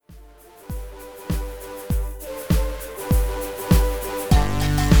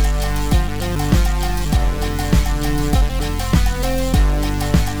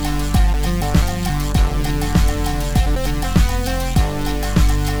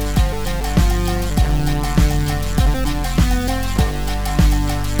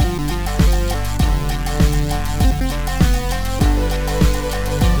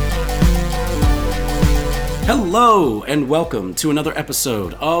Hello and welcome to another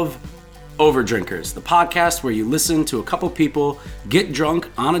episode of Overdrinkers, the podcast where you listen to a couple people get drunk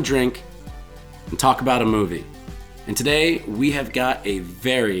on a drink and talk about a movie. And today we have got a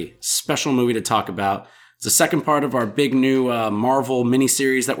very special movie to talk about. It's the second part of our big new Marvel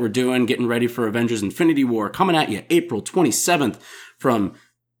miniseries that we're doing, getting ready for Avengers Infinity War, coming at you April 27th from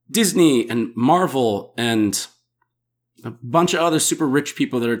Disney and Marvel and a bunch of other super rich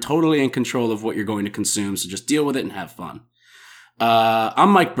people that are totally in control of what you're going to consume. So just deal with it and have fun. I'm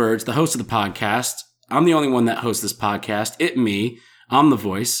Mike Burge, the host of the podcast. I'm the only one that hosts this podcast. Me. I'm the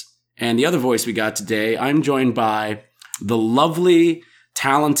voice. And the other voice we got today, I'm joined by the lovely,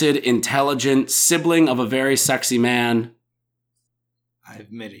 talented, intelligent sibling of a very sexy man.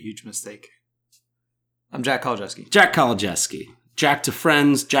 I've made a huge mistake. I'm Jack Kolodziejski. Jack Kolodziejski. Jack to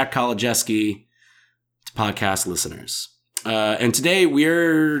friends, Jack Kolodziejski to podcast listeners. And today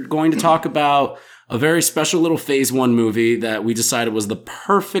we're going to talk about a very special little Phase 1 movie that we decided was the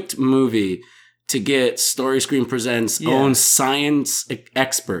perfect movie to get Story Screen Presents' own science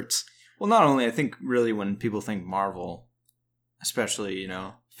experts. Well, not only, I think really when people think Marvel, especially,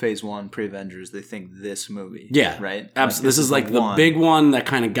 Phase 1, pre-Avengers, they think this movie. Yeah. Right? Absolutely. This is like the big one that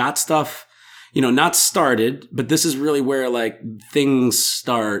kind of got stuff, not started, but this is really where things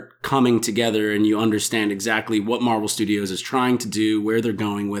start coming together and you understand exactly what Marvel Studios is trying to do, where they're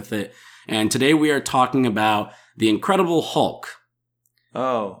going with it. And today we are talking about The Incredible Hulk.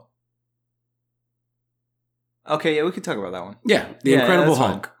 Oh. Okay, yeah, we could talk about that one. Yeah, The Incredible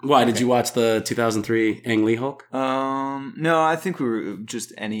Hulk. Fine. Why, okay. Did you watch the 2003 Ang Lee Hulk? No, I think we were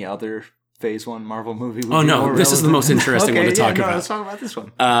just any other Phase 1 Marvel movie. Oh, no, this is the most interesting one to talk about. Let's talk about this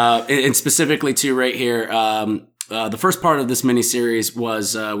one. And specifically, too, right here, the first part of this miniseries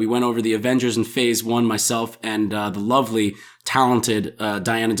was we went over the Avengers in Phase 1, myself and the lovely, talented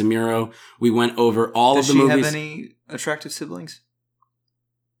Diana DeMuro. We went over all of the movies. Does she have any attractive siblings?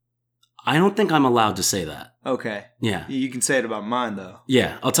 I don't think I'm allowed to say that. Okay. Yeah. You can say it about mine, though.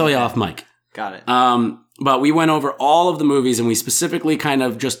 Yeah, I'll tell you off mic. Got it. But we went over all of the movies and we specifically kind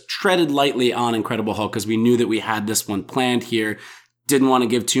of just treaded lightly on Incredible Hulk because we knew that we had this one planned here. Didn't want to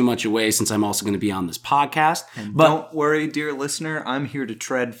give too much away since I'm also going to be on this podcast. But don't worry, dear listener, I'm here to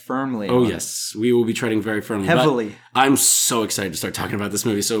tread firmly. Oh, yes. We will be treading very firmly. Heavily. But I'm so excited to start talking about this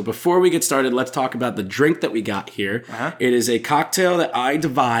movie. So before we get started, let's talk about the drink that we got here. Uh-huh. It is a cocktail that I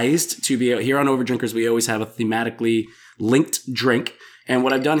devised to be here on Overdrinkers. We always have a thematically linked drink. And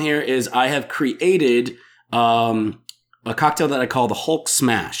what I've done here is I have created a cocktail that I call the Hulk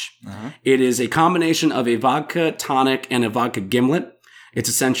Smash. Uh-huh. It is a combination of a vodka tonic and a vodka gimlet. It's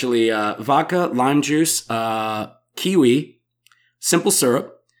essentially vodka, lime juice, kiwi, simple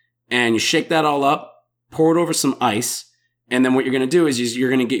syrup, and you shake that all up, pour it over some ice, and then what you're going to do is you're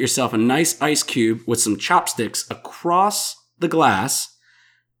going to get yourself a nice ice cube with some chopsticks across the glass,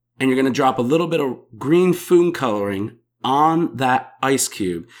 and you're going to drop a little bit of green food coloring on that ice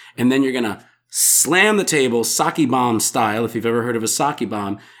cube, and then you're going to slam the table sake bomb style, if you've ever heard of a sake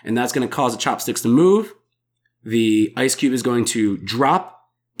bomb, and that's going to cause the chopsticks to move. The ice cube is going to drop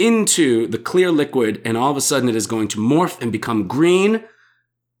into the clear liquid, and all of a sudden it is going to morph and become green,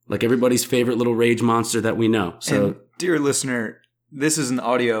 like everybody's favorite little rage monster that we know. So, and dear listener, this is an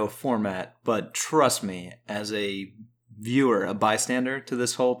audio format, but trust me, as a viewer, a bystander to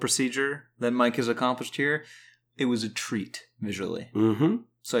this whole procedure that Mike has accomplished here, it was a treat visually. Mm-hmm.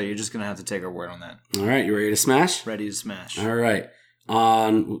 So you're just going to have to take our word on that. All right, you ready to smash? Ready to smash. All right.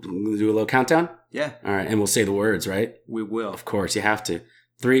 We'll do a little countdown? Yeah. All right, and we'll say the words, right? We will. Of course, you have to.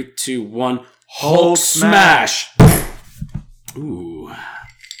 3, 2, 1. Hulk smash! Ooh.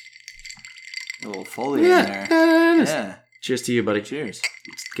 A little Foley in there. Yeah. Cheers to you, buddy. Cheers.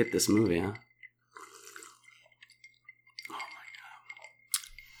 Let's get this movie, huh?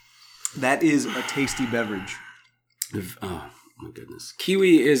 That is a tasty beverage. Oh, my goodness.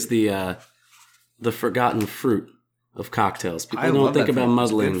 Kiwi is the forgotten fruit of cocktails. People don't think about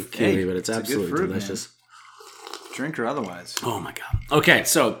muzzling kiwi, but it's absolutely delicious. Man. Drink or otherwise. Oh my god. Okay,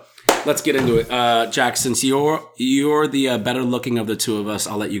 so let's get into it. Jack, since you're the better looking of the two of us,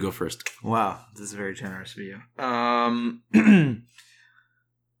 I'll let you go first. Wow, this is very generous of you.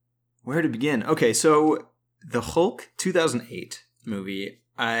 Where to begin? Okay, so the Hulk 2008 movie,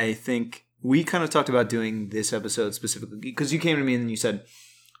 I think we kind of talked about doing this episode specifically because you came to me and you said,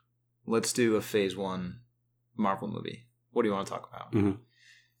 let's do a Phase 1 Marvel movie. What do you want to talk about? Mm-hmm.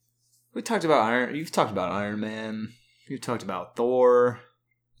 We talked about You've talked about Iron Man. You've talked about Thor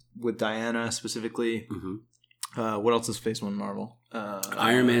with Diana specifically. Mm-hmm. What else is Phase 1 Marvel?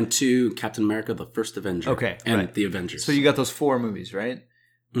 Iron Man 2, Captain America, the First Avenger. Okay. And right. the Avengers. So you got those 4 movies, right?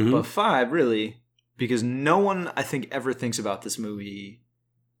 Mm-hmm. But 5, really, because no one, I think, ever thinks about this movie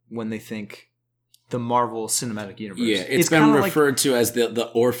when they think the Marvel Cinematic Universe. Yeah, it's been referred to as the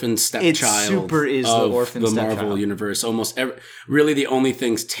orphan stepchild. It super is the orphan the stepchild. Marvel universe. Almost really the only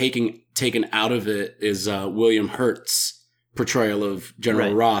things taken out of it is William Hurt's portrayal of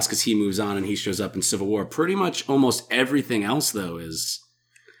General Ross, because he moves on and he shows up in Civil War. Pretty much almost everything else, though, is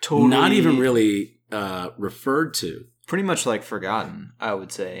totally not even really referred to. Pretty much like forgotten, I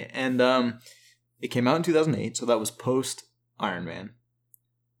would say. And it came out in 2008, so that was post Iron Man.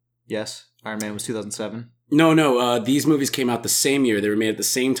 Yes, Iron Man was 2007. No. These movies came out the same year. They were made at the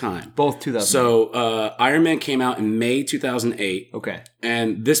same time. Both 2008. So Iron Man came out in May 2008. Okay.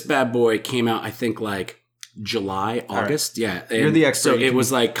 And this bad boy came out, I think, like July, August. Right. Yeah. And you're the expert. So it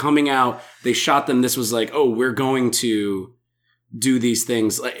was like coming out. They shot them. This was like, oh, we're going to do these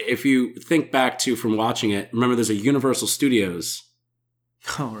things. Like, if you think back to from watching it, remember there's a Universal Studios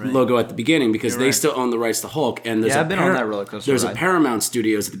logo at the beginning, because they still own the rights to Hulk. And there's I've been on that roller coaster. There's a Paramount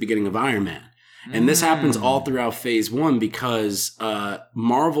Studios at the beginning of Iron Man. And this happens all throughout Phase 1 because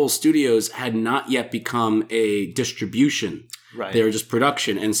Marvel Studios had not yet become a distribution. Right. They were just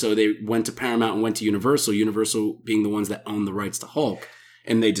production. And so they went to Paramount and went to Universal, Universal being the ones that owned the rights to Hulk,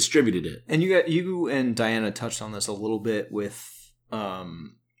 and they distributed it. And you and Diana touched on this a little bit with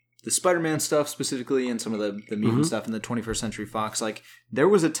the Spider-Man stuff specifically, and some of the mutant stuff in the 21st Century Fox. Like, there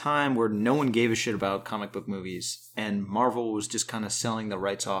was a time where no one gave a shit about comic book movies, and Marvel was just kind of selling the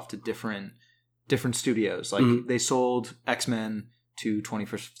rights off to different studios. Like, they sold X-Men to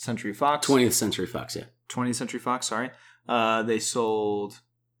 21st Century Fox. 20th Century Fox, yeah. 20th Century Fox, sorry. They sold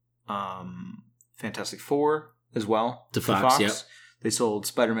Fantastic Four as well to Fox. Yep. They sold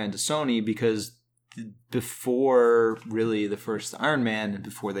Spider-Man to Sony because before really the first Iron Man, and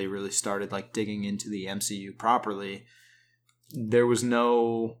before they really started like digging into the MCU properly, there wasn't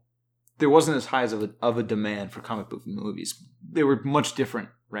as high of a demand for comic book movies. They were much different,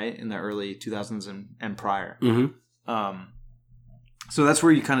 right, in the early 2000s and prior. So that's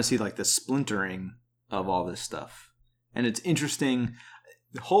where you kind of see like the splintering of all this stuff. And it's interesting.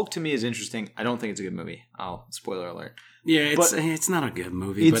 Hulk to me is interesting. I don't think it's a good movie. Spoiler alert. Yeah, it's not a good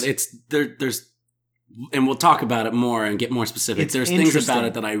movie, but there's and we'll talk about it more and get more specific. There's things about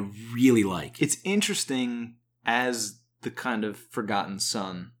it that I really like. It's interesting as the kind of forgotten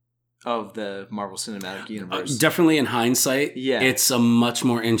son of the Marvel Cinematic Universe. Definitely in hindsight, it's a much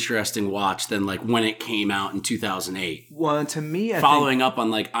more interesting watch than like when it came out in 2008. Well, to me, following up on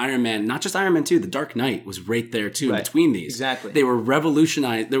like Iron Man, not just Iron Man 2, The Dark Knight was right there too, in between these. Exactly. They were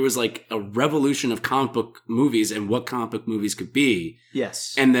revolutionized. There was like a revolution of comic book movies and what comic book movies could be.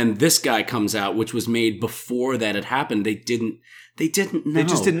 Yes. And then this guy comes out, which was made before that had happened. They didn't know. They just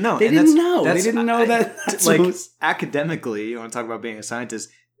didn't know. They didn't know that. Like, academically, you want to talk about being a scientist,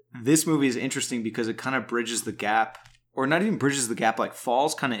 this movie is interesting because it kind of bridges the gap, or not even bridges the gap, like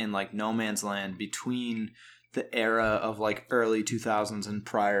falls kind of in like no man's land between the era of like early 2000s and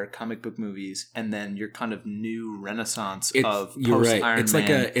prior comic book movies, and then your kind of new renaissance of post Iron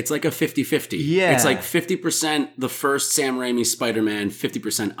Man. It's like a 50-50. Yeah. It's like 50% the first Sam Raimi Spider-Man,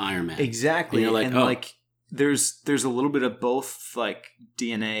 50% Iron Man. Exactly. And you're like, like there's a little bit of both like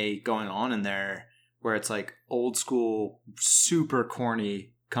DNA going on in there, where it's like old school, super corny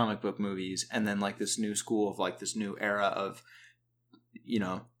comic book movies, and then like this new school of like this new era of, you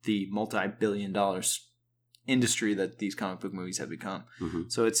know, the multi-billion-dollar industry that these comic book movies have become.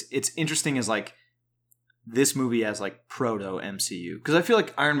 So it's interesting as like this movie as like proto MCU, because I feel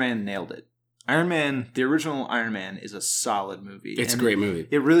like Iron Man nailed it. Iron Man, the original Iron Man, is a solid movie. It's a great movie.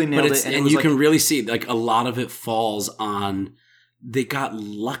 It really nailed it. And you can really see like a lot of it falls on, they got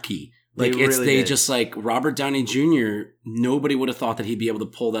lucky. Like they just like Robert Downey Jr., nobody would have thought that he'd be able to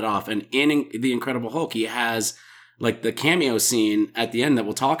pull that off. And in The Incredible Hulk, he has like the cameo scene at the end that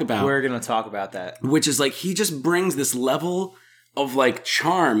we'll talk about. We're going to talk about that. Which is like, he just brings this level of like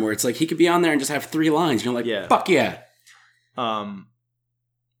charm where it's like he could be on there and just have 3 lines. You're like, fuck yeah. But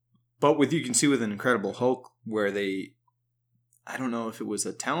you can see with An Incredible Hulk where I don't know if it was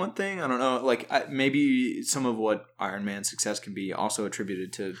a talent thing. I don't know. Like, maybe some of what Iron Man's success can be also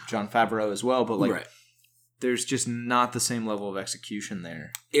attributed to Jon Favreau as well. But like, there's just not the same level of execution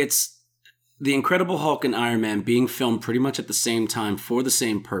there. It's The Incredible Hulk and Iron Man being filmed pretty much at the same time for the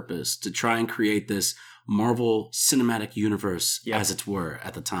same purpose, to try and create this Marvel Cinematic Universe, as it were,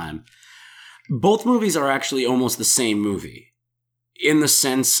 at the time. Both movies are actually almost the same movie. in the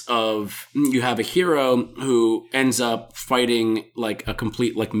sense of you have a hero who ends up fighting like a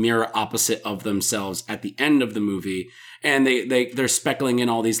complete like mirror opposite of themselves at the end of the movie. And they're speckling in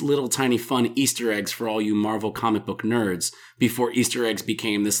all these little tiny fun Easter eggs for all you Marvel comic book nerds before Easter eggs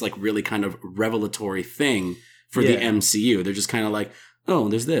became this like really kind of revelatory thing for the MCU. They're just kind of like, oh,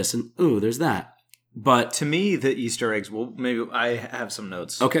 there's this and oh, there's that. But to me, the Easter eggs, well, maybe I have some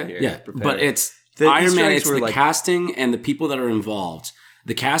notes. Okay, yeah. prepared. But it's The Iron Easter Man, eggs it's were the like- casting and the people that are involved.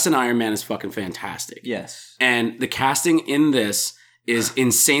 The cast in Iron Man is fucking fantastic. Yes. And the casting in this is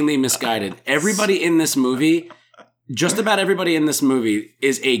insanely misguided. Everybody in this movie, just about everybody in this movie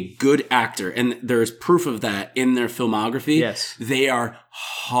is a good actor. And there's proof of that in their filmography. Yes. They are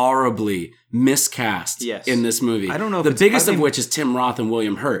horribly miscast in this movie. I don't know if the it's- biggest are of they- which is Tim Roth and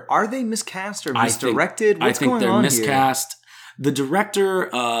William Hurt. Are they miscast or I think- misdirected? What's I think going they're on miscast. The director,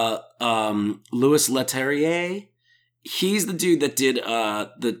 Louis Leterrier, he's the dude that did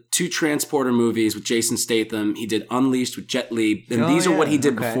the 2 Transporter movies with Jason Statham. He did Unleashed with Jet Li. And these are what he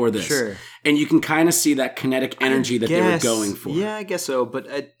did before this. Sure. And you can kind of see that kinetic energy that they were going for. Yeah, I guess so. But,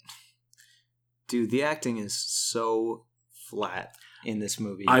 dude, the acting is so flat in this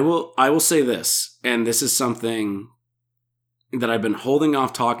movie. I will say this, and this is something that I've been holding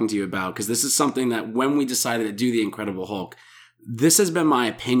off talking to you about, because this is something that when we decided to do The Incredible Hulk, this has been my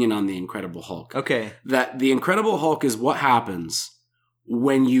opinion on The Incredible Hulk. Okay. That The Incredible Hulk is what happens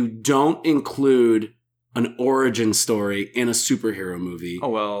when you don't include an origin story in a superhero movie. Oh,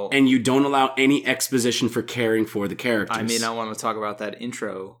 well. And you don't allow any exposition for caring for the characters. I mean, I want to talk about that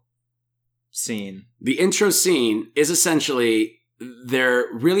intro scene. The intro scene is essentially, they're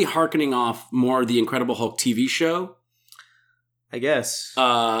really hearkening off more the Incredible Hulk TV show. I guess.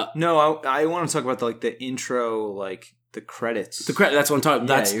 No, I want to talk about the intro, the credits. That's what I'm talking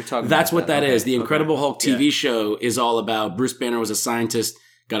about. You're talking that's about what that is. The Incredible Hulk TV Yeah. show is all about Bruce Banner was a scientist,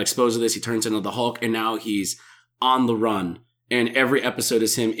 got exposed to this, he turns into the Hulk, and now he's on the run. And every episode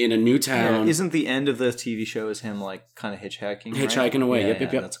is him in a new town. Yeah. Isn't the end of the TV show is him kind of hitchhiking? Hitchhiking away. Yeah,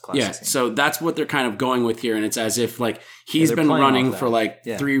 Yep. That's a classic scene. So that's what they're kind of going with here. And it's as if he's they're been playing running off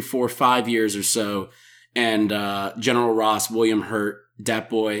that. for 3, 4, 5 years or so. And General Ross, William Hurt, Dat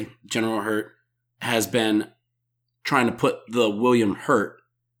Boy, General Hurt, has been trying to put the William Hurt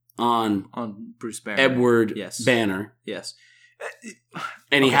on Bruce Banner. Edward Banner. Yes.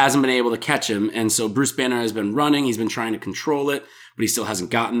 And he hasn't been able to catch him. And so Bruce Banner has been running. He's been trying to control it, but he still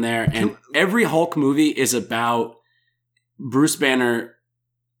hasn't gotten there. And every Hulk movie is about Bruce Banner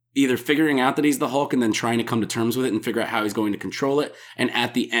either figuring out that he's the Hulk and then trying to come to terms with it and figure out how he's going to control it. And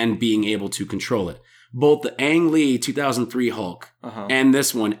at the end, being able to control it. Both the Ang Lee 2003 Hulk and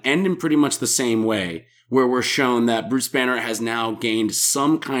this one end in pretty much the same way, where we're shown that Bruce Banner has now gained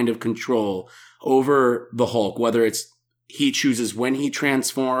some kind of control over the Hulk, whether it's he chooses when he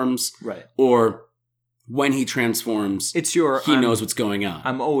transforms, right, or when he transforms, he knows what's going on.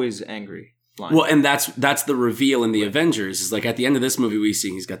 I'm always angry. Line. Well, and that's the reveal in the Avengers. Is at the end of this movie, we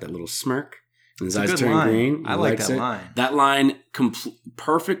see he's got that little smirk, and his eyes turn green. I like that line. That line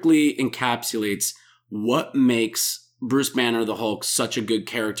perfectly encapsulates what makes Bruce Banner the Hulk such a good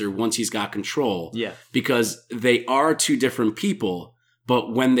character once he's got control. Yeah, because they are 2 different people,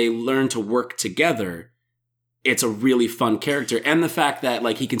 but when they learn to work together, it's a really fun character. And the fact that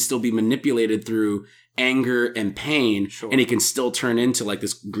he can still be manipulated through anger and pain, and he can still turn into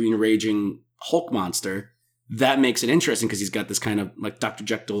this green raging Hulk monster, that makes it interesting because he's got this kind of Dr.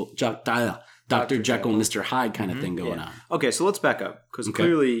 Jekyll, Mr. Hyde kind of thing going on. Okay, so let's back up because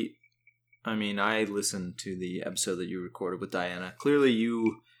clearly, I mean, I listened to the episode that you recorded with Diana. Clearly,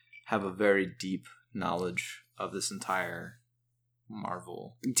 you have a very deep knowledge of this entire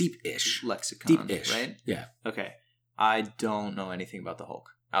Marvel deep-ish lexicon, right? Yeah. Okay. I don't know anything about the Hulk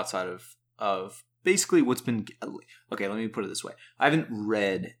outside of basically what's been. Okay, let me put it this way: I haven't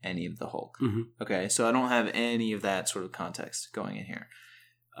read any of the Hulk. Mm-hmm. Okay, so I don't have any of that sort of context going in here.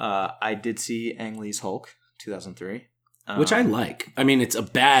 I did see Ang Lee's Hulk 2003. Which I like. I mean, it's a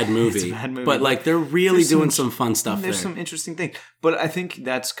bad movie. It's a bad movie, but they're really doing some fun stuff There's there. some interesting things. But I think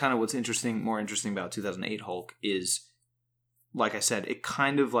that's kind of what's more interesting about 2008 Hulk is, like I said, it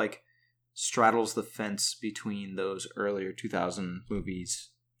kind of straddles the fence between those earlier 2000 movies,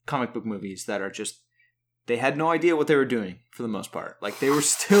 comic book movies that are just, they had no idea what they were doing for the most part. They were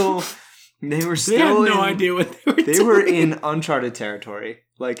still... They had no idea what they were doing. They were in uncharted territory.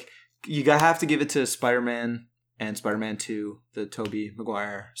 You have to give it to Spider-Man and Spider-Man 2, the Tobey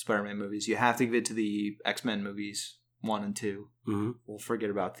Maguire Spider-Man movies. You have to give it to the X-Men movies 1 and 2. Mm-hmm. We'll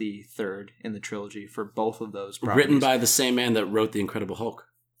forget about the third in the trilogy for both of those properties. Written by the same man that wrote The Incredible Hulk.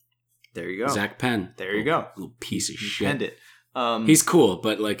 There you go. Zach Penn. There you go. Little piece of He shit. penned it. He's cool,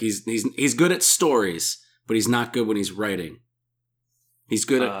 but like he's good at stories, but he's not good when he's writing. He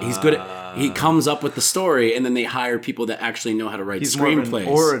comes up with the story, and then they hire people that actually know how to write screenplays.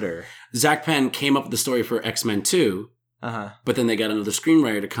 More of an orator. Zach Penn came up with the story for X-Men 2, but then they got another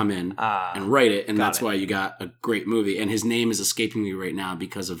screenwriter to come in and write it, and that's why you got a great movie. And his name is escaping me right now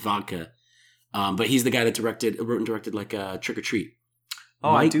because of vodka. But he's the guy that wrote and directed like Trick or Treat.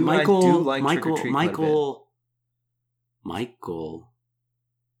 Oh, I do like Trick or Treat Michael.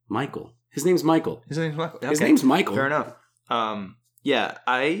 His name's Michael. Okay. His name's Michael. Fair enough. Yeah,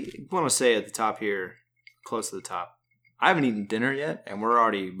 I want to say at the top here, close to the top, I haven't eaten dinner yet, and we're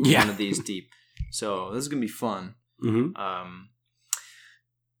already one of these deep. So this is going to be fun. Mm-hmm.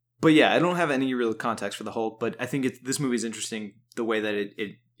 But yeah, I don't have any real context for the Hulk, but I think this movie is interesting the way that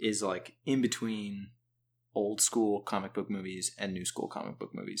it is like in between old school comic book movies and new school comic book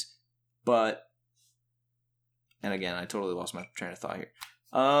movies. But, and again, I totally lost my train of thought here.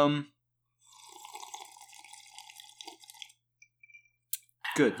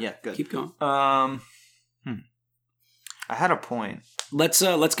 Good. Yeah. Good. Keep going. I had a point. Let's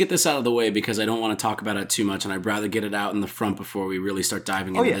get this out of the way because I don't want to talk about it too much, and I'd rather get it out in the front before we really start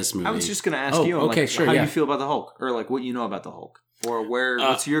diving into this movie. I was just going to ask you, okay, like, sure, how you feel about the Hulk, or like what you know about the Hulk, or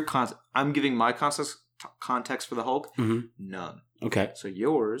what's your context? I'm giving my context for the Hulk. Mm-hmm. None. Okay. So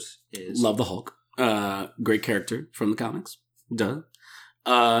yours is love the Hulk. Great character from the comics. Duh.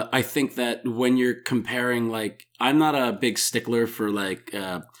 I think that when you're comparing, like, I'm not a big stickler for like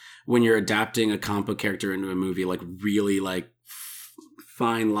when you're adapting a comic book character into a movie, like really like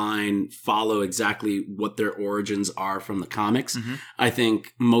fine line, follow exactly what their origins are from the comics. Mm-hmm. I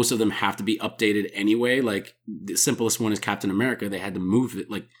think most of them have to be updated anyway. Like the simplest one is Captain America. They had to move it.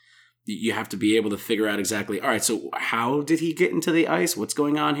 Like you have to be able to figure out exactly, all right, so how did he get into the ice? What's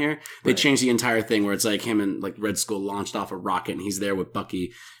going on here? They changed the entire thing where it's like him and like Red Skull launched off a rocket and he's there with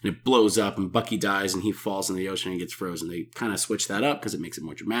Bucky and it blows up and Bucky dies and he falls in the ocean and gets frozen. They kind of switch that up because it makes it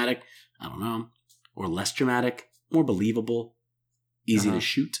more dramatic. I don't know. Or less dramatic, more believable, easy to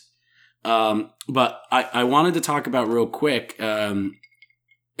shoot. But I wanted to talk about real quick, and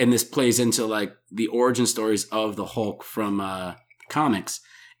this plays into like the origin stories of the Hulk from comics.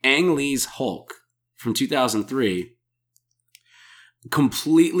 Ang Lee's Hulk from 2003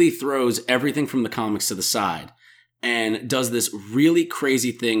 completely throws everything from the comics to the side and does this really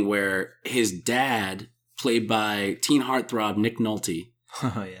crazy thing where his dad, played by teen heartthrob Nick Nolte,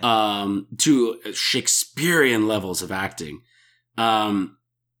 to Shakespearean levels of acting.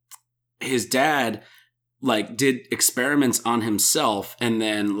 His dad like did experiments on himself and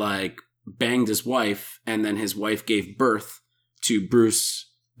then like banged his wife, and then his wife gave birth to Bruce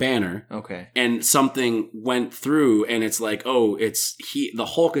Banner. Okay. And something went through and it's like, oh, the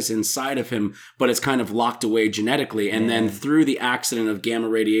Hulk is inside of him, but it's kind of locked away genetically. And then through the accident of gamma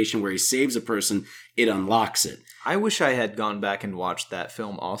radiation where he saves a person, it unlocks it. I wish I had gone back and watched that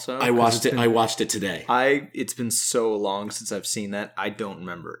film also. I watched it today. It's been so long since I've seen that. I don't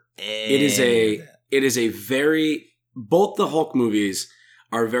remember any It is a very, both the Hulk movies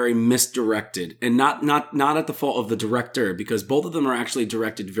are very misdirected, and not at the fault of the director, because both of them are actually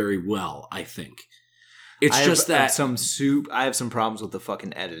directed very well, I think. I have some problems with the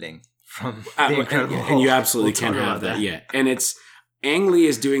fucking editing from The Incredible Hulk. And you absolutely can have that, yeah. And it's, Ang Lee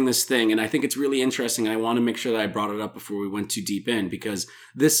is doing this thing, and I think it's really interesting, and I want to make sure that I brought it up before we went too deep in, because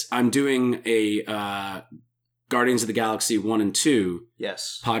I'm doing a Guardians of the Galaxy 1 and 2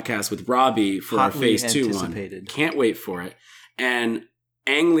 podcast with Robbie for our Phase 2 one. Can't wait for it. And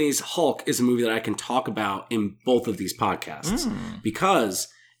Ang Lee's Hulk is a movie that I can talk about in both of these podcasts because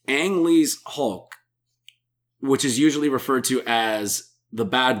Ang Lee's Hulk, which is usually referred to as the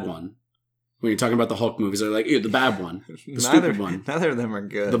bad one, when you're talking about the Hulk movies, they're like, the bad one, the stupid one. Neither of them are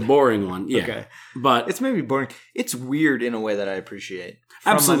good. The boring one, yeah. Okay. But it's maybe boring. It's weird in a way that I appreciate.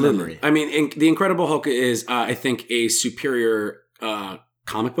 Absolutely. I mean, The Incredible Hulk is, I think, a superior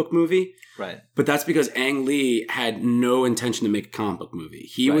comic book movie. Right. But that's because Ang Lee had no intention to make a comic book movie.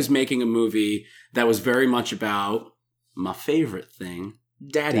 He was making a movie that was very much about my favorite thing,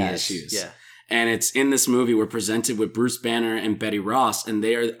 daddy issues. Yeah. And it's in this movie, we're presented with Bruce Banner and Betty Ross, and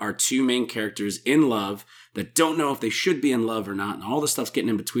they are our two main characters in love that don't know if they should be in love or not, and all the stuff's getting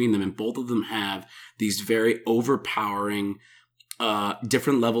in between them, and both of them have these very overpowering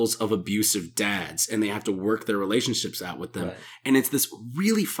different levels of abusive dads, and they have to work their relationships out with them. Right. And it's this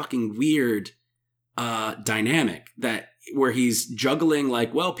really fucking weird dynamic where he's juggling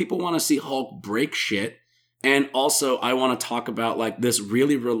like, well, people want to see Hulk break shit, and also I want to talk about like this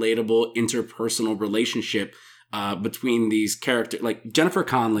really relatable interpersonal relationship between these characters. Like Jennifer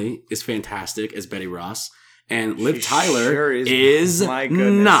Connelly is fantastic as Betty Ross, And Liv She Tyler sure is My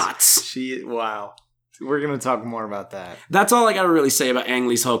goodness. not. Wow. We're going to talk more about that. That's all I got to really say about Ang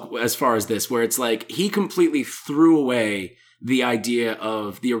Lee's Hulk as far as this, where it's like he completely threw away the idea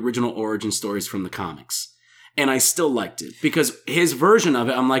of the original origin stories from the comics. And I still liked it because his version of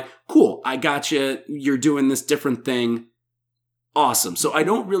it, I'm like, cool, I got you. You're doing this different thing. Awesome. So I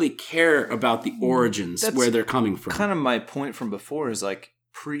don't really care about the origins, where they're coming from. Kind of my point from before is like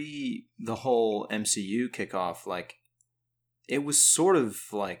pre the whole MCU kickoff, like it was sort of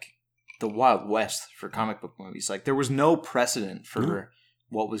like the Wild West for comic book movies. Like there was no precedent for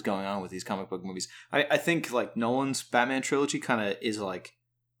what was going on with these comic book movies. I think like Nolan's Batman trilogy kind of is like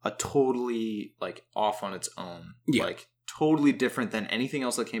a totally like off on its own. Yeah. Like totally different than anything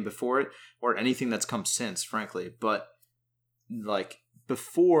else that came before it or anything that's come since, frankly. But like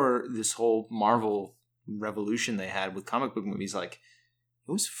before this whole Marvel revolution they had with comic book movies, like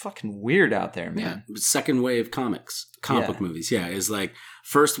it was fucking weird out there, man. Yeah, second wave comic book movies. Yeah, is like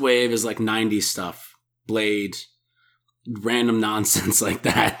first wave is like 90s stuff, Blade, random nonsense like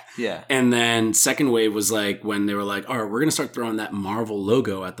that. Yeah. And then second wave was like when they were like, all right, we're going to start throwing that Marvel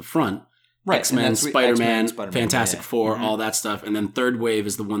logo at the front. Right. X-Men, Spider-Man, Fantastic yeah. Four, all that stuff. And then third wave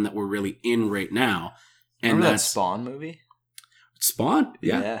is the one that we're really in right now. And remember that's that Spawn movie? Spawn?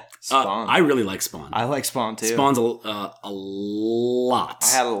 Yeah. Spawn. I really like Spawn. I like Spawn too. Spawn's a lot. I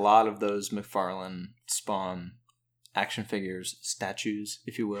had a lot of those McFarlane Spawn action figures, statues,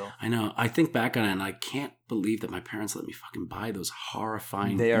 if you will. I know. I think back on it and I can't believe that my parents let me fucking buy those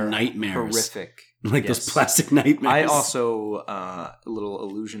horrifying They are nightmares. horrific. Like those plastic nightmares. I also, a little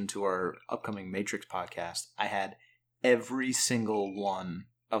allusion to our upcoming Matrix podcast, I had every single one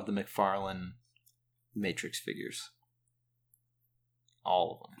of the McFarlane Matrix figures.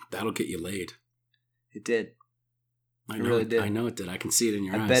 All of them. That'll get you laid. It did. I It know really did. I know it did. I can see it in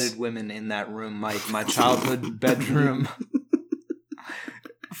your I eyes. bedded women in that room, my childhood bedroom,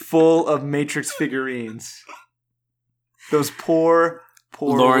 full of Matrix figurines. Those poor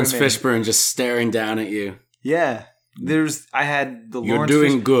Lawrence women. Fishburne just staring down at you. Yeah, I had the You're Lawrence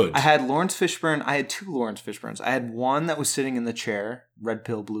doing good. I had Lawrence Fishburne. I had two Lawrence Fishburnes. I had one that was sitting in the chair, red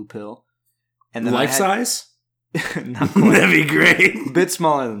pill, blue pill, and then Life size? Not quite. That'd be great. A bit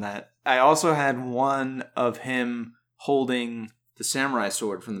smaller than that. I also had one of him holding the samurai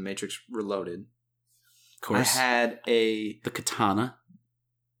sword from the Matrix Reloaded. Of course. I had the katana.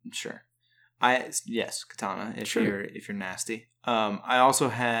 Sure. Yes, katana. If Sure. you're nasty. I also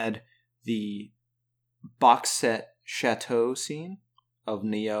had the box set chateau scene of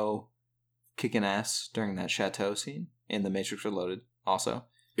Neo kicking ass during that chateau scene in the Matrix Reloaded. Also,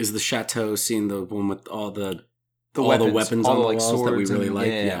 Is the chateau scene the one with all the weapons, weapons all on the like walls that we swords really and, like?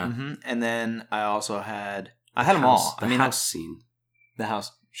 Yeah. Mm-hmm. And then I also had them all. The house scene. The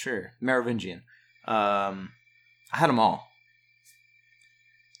house, sure, Merovingian. I had them all.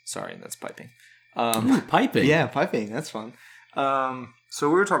 Sorry, that's piping. Ooh, piping. Yeah, piping. That's fun. So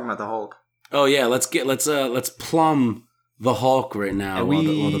we were talking about the Hulk. Oh yeah, let's plumb the Hulk right now while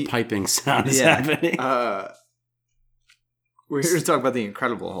the piping sound is happening. We're here to talk about the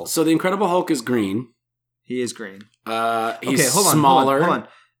Incredible Hulk. So the Incredible Hulk is green. He is green. He's smaller. Hold on.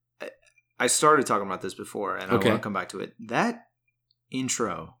 I started talking about this before, and I want to come back to it. That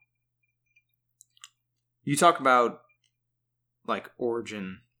intro. You talk about like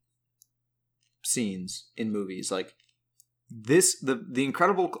origin scenes in movies, like this. The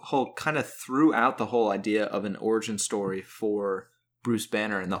Incredible Hulk kind of threw out the whole idea of an origin story for Bruce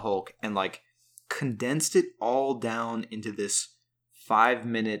Banner and the Hulk, and like condensed it all down into this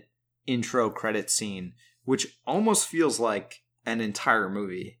 5-minute intro credit scene, which almost feels like an entire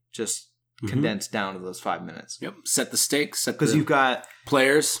movie just condensed down to those 5 minutes. Yep. Set the stakes. Because you've got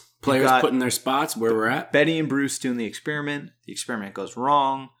players putting their spots where we're at. Betty and Bruce doing the experiment. The experiment goes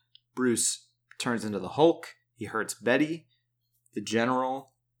wrong. Bruce turns into the Hulk. He hurts Betty. The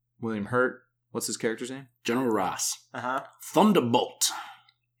General, William Hurt. What's his character's name? General Ross. Uh-huh. Thunderbolt.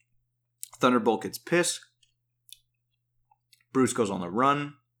 Thunderbolt gets pissed. Bruce goes on the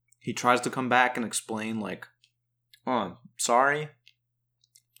run. He tries to come back and explain, like, oh, I'm sorry.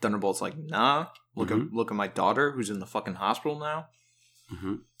 Thunderbolt's like, nah. Look at my daughter who's in the fucking hospital now.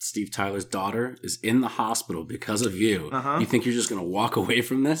 Mm-hmm. Steve Tyler's daughter is in the hospital because of you. Uh-huh. You think you're just going to walk away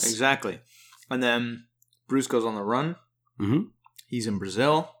from this? Exactly. And then Bruce goes on the run. Mm-hmm. He's in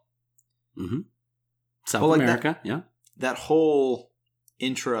Brazil. Mm-hmm. South America, yeah. That whole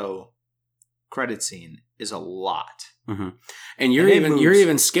intro credit scene is a lot. Mm-hmm. And you're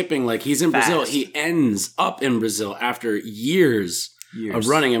even skipping, like, he's in Brazil. He ends up in Brazil after years of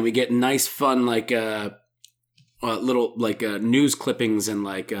running, and we get nice, fun, like, little like news clippings and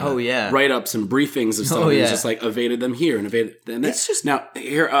like write ups and briefings of stuff. He's just like evaded them here and evaded. And it's just now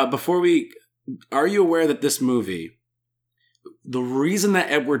here before we. Are you aware that this movie? The reason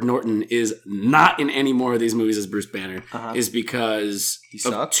that Edward Norton is not in any more of these movies as Bruce Banner is because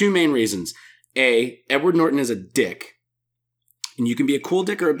of two main reasons. A, Edward Norton is a dick. And you can be a cool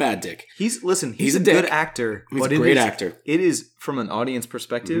dick or a bad dick. He's a good actor. He's a great actor. It is, from an audience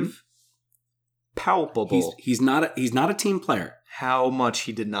perspective, palpable. He's not a team player. How much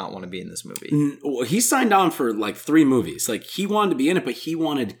he did not want to be in this movie. He signed on for like 3 movies. Like he wanted to be in it, but he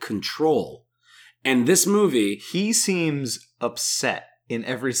wanted control. And this movie, he seems upset in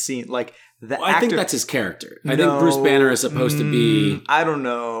every scene. Like I think that's his character. I think Bruce Banner is supposed to be. I don't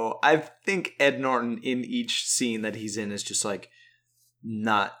know. I think Ed Norton in each scene that he's in is just like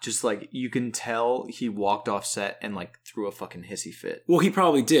not just like you can tell he walked off set and like threw a fucking hissy fit. Well, he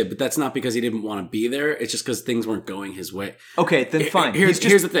probably did, but that's not because he didn't want to be there. It's just because things weren't going his way. Okay, then fine. Here's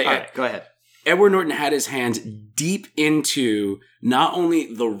the thing. All right, go ahead. Edward Norton had his hands deep into not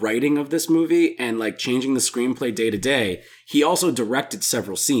only the writing of this movie and like changing the screenplay day to day, he also directed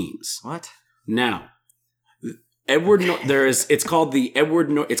several scenes. What? Now, it's called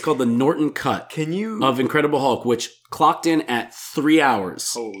the Norton Cut of Incredible Hulk, which clocked in at 3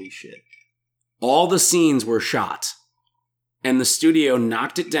 hours. Holy shit. All the scenes were shot. And the studio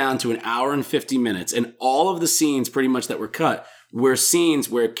knocked it down to 1 hour and 50 minutes. And all of the scenes pretty much that were cut were scenes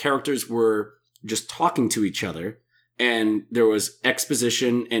where characters were just talking to each other and there was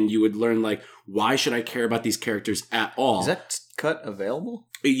exposition and you would learn like, why should I care about these characters at all? Is that cut available?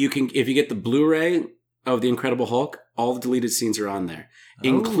 You can, if you get the Blu-ray of The Incredible Hulk, all the deleted scenes are on there,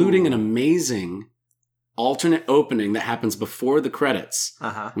 including an amazing alternate opening that happens before the credits.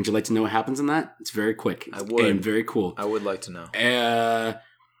 Would you like to know what happens in that? It's very quick. I would. And very cool. I would like to know.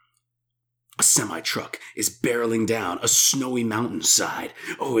 A semi-truck is barreling down a snowy mountainside.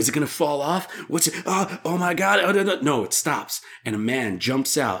 Oh, is it going to fall off? What's it? Oh my God. Oh, no, it stops. And a man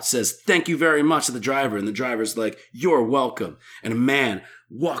jumps out, says, "Thank you very much" to the driver. And the driver's like, "You're welcome." And a man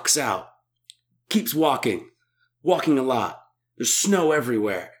walks out, keeps walking a lot. There's snow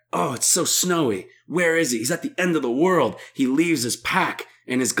everywhere. Oh, it's so snowy. Where is he? He's at the end of the world. He leaves his pack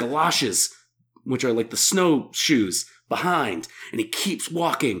and his galoshes, which are like the snowshoes, behind. And he keeps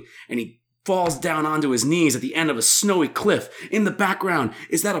walking and he falls down onto his knees at the end of a snowy cliff. In the background,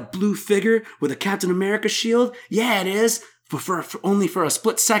 is that a blue figure with a Captain America shield? Yeah, it is. For only for a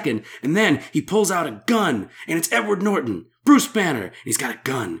split second. And then he pulls out a gun, and it's Edward Norton, Bruce Banner. And he's got a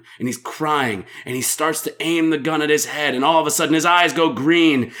gun, and he's crying, and he starts to aim the gun at his head, and all of a sudden his eyes go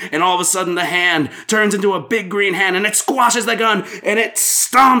green, and all of a sudden the hand turns into a big green hand, and it squashes the gun, and it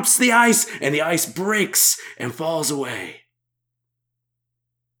stomps the ice, and the ice breaks and falls away.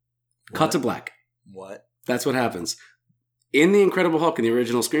 Cut to black. What? That's what happens. In The Incredible Hulk, in the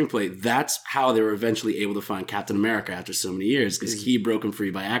original screenplay, that's how they were eventually able to find Captain America after so many years, because he broke him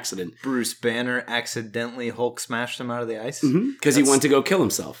free by accident. Bruce Banner accidentally Hulk smashed him out of the ice? Because he went to go kill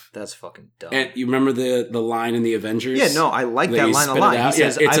himself. That's fucking dumb. And you remember the line in The Avengers? Yeah, no, I like that line a lot. He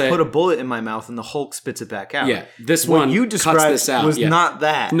says, I put a bullet in my mouth and the Hulk spits it back out. Yeah, this one you described cuts this out. Was not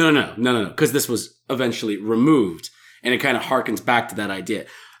that. No, because this was eventually removed, and it kind of harkens back to that idea.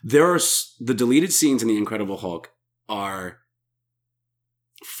 There are the deleted scenes in The Incredible Hulk are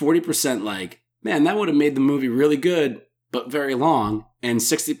 40% like, man, that would have made the movie really good, but very long, and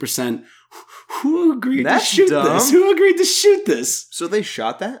 60% who agreed to shoot this? Who agreed to shoot this? So they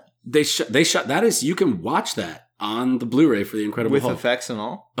shot that? They shot that. Is you can watch that on the Blu-ray for The Incredible Hulk. With effects and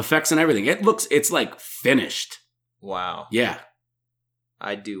all? Effects and everything. It's like finished. Wow. Yeah.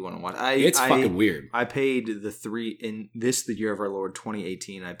 I do want to watch. It's fucking weird. I paid the year of our Lord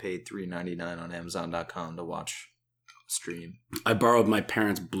 2018. I paid $3.99 on Amazon.com to watch stream. I borrowed my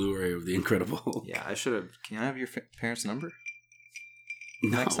parents' Blu-ray of The Incredible Hulk. Yeah, I should have. Can I have your parents' number?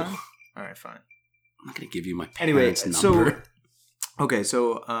 No. Next time. All right, fine. I'm not gonna give you my parents' number.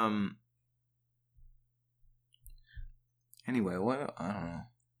 Anyway, what? I don't know.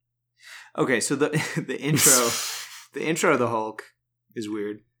 Okay, so the intro of the Hulk is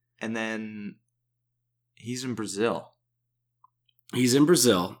weird, and then he's in Brazil. He's in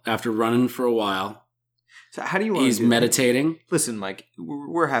Brazil after running for a while. So how do you want? He's meditating. Listen, Mike,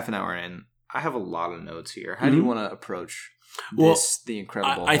 we're half an hour in. I have a lot of notes here. How do you want to approach this? The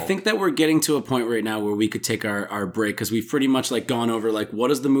Incredible Hulk? I think that we're getting to a point right now where we could take our break, because we've pretty much like gone over like what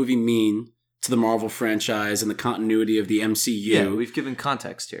does the movie mean to the Marvel franchise and the continuity of the MCU. Yeah, we've given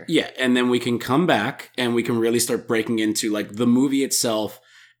context here. Yeah, and then we can come back and we can really start breaking into like the movie itself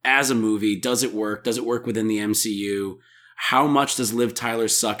as a movie. Does it work? Does it work within the MCU? how much does Liv Tyler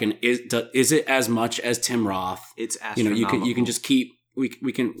suck, and is it as much as Tim Roth? It's astronomical. You can just keep. We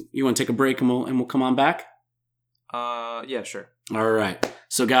can. You want to take a break and we'll come on back. Yeah, sure. All right.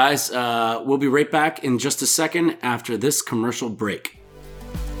 So guys, we'll be right back in just a second after this commercial break.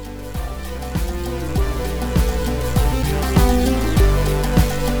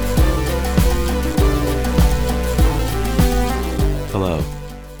 Hello.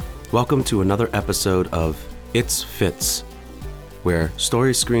 Welcome to another episode of It's Fitz, where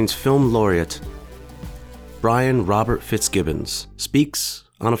Story Screen's film laureate Brian Robert Fitzgibbons speaks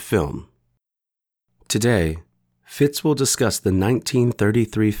on a film. Today, Fitz will discuss the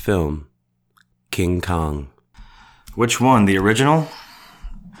 1933 film King Kong. Which one? The original?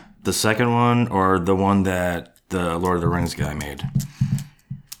 The second one? Or the one that the Lord of the Rings guy made?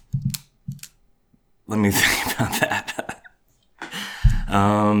 Let me think about that.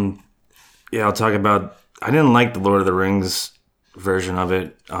 Yeah, I'll talk about... I didn't like the Lord of the Rings version of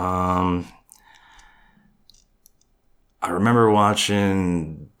it. I remember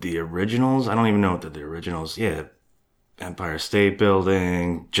watching the originals. I don't even know what the originals... Yeah, Empire State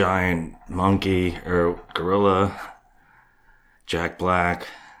Building, Giant Monkey, or Gorilla, Jack Black.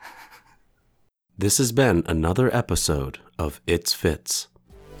 This has been another episode of It's Fitz.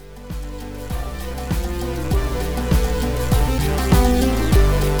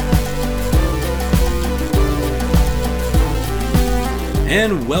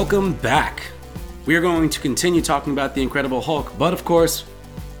 And welcome back. We are going to continue talking about The Incredible Hulk, but of course,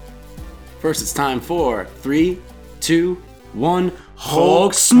 first it's time for 3, 2, 1,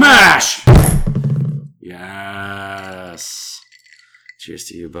 Hulk Smash! Yes. Cheers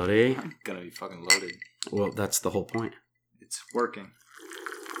to you, buddy. I'm gonna be fucking loaded. Well, that's the whole point. It's working.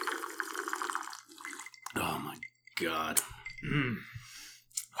 Oh my God.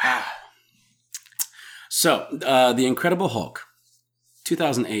 Wow. So, The Incredible Hulk,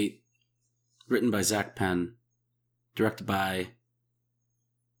 2008, written by Zach Penn, directed by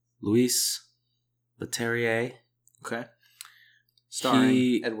Louis Leterrier. Okay.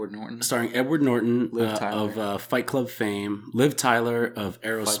 Starring Edward Norton. Liv Tyler. Of Fight Club fame. Liv Tyler of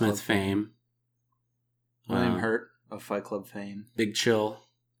Aerosmith fame. William Hurt of Fight Club fame. Big Chill.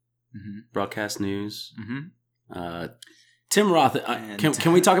 Mm-hmm. Broadcast News. Mm-hmm. Tim Roth.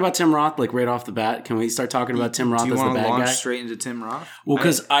 Can we talk about Tim Roth like right off the bat? Can we start talking about Tim Roth as the bad guy? Do you want to launch straight into Tim Roth? Well,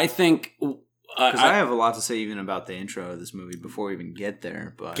 because I think... Because I have a lot to say even about the intro of this movie before we even get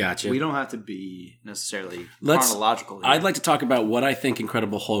there. But gotcha. We don't have to be necessarily chronological here. I'd like to talk about what I think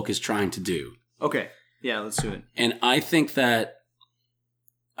Incredible Hulk is trying to do. Okay. Yeah, let's do it. And I think that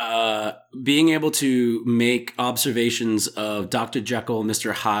being able to make observations of Dr. Jekyll,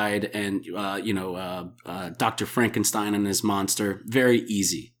 Mr. Hyde, and Dr. Frankenstein and his monster, very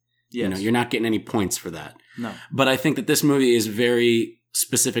easy. Yes. You're not getting any points for that. No. But I think that this movie is very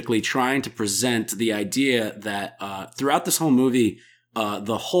specifically trying to present the idea that throughout this whole movie,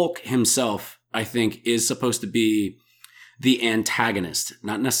 the Hulk himself, I think, is supposed to be the antagonist,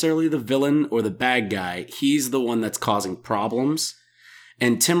 not necessarily the villain or the bad guy. He's the one that's causing problems.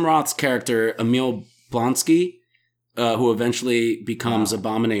 And Tim Roth's character, Emil Blonsky, who eventually becomes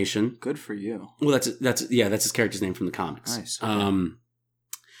Abomination. Good for you. Well, that's his character's name from the comics. Nice. Okay.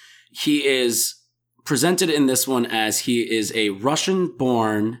 He is presented in this one as he is a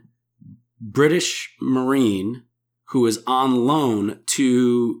Russian-born British Marine who is on loan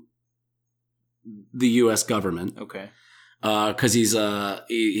to the U.S. government. Okay. Because he's a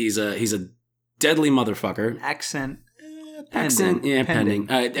deadly motherfucker. Accent, pending.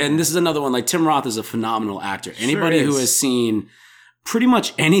 And this is another one. Like Tim Roth is a phenomenal actor. Anybody who has seen pretty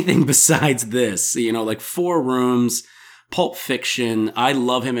much anything besides this, like Four Rooms, Pulp Fiction. I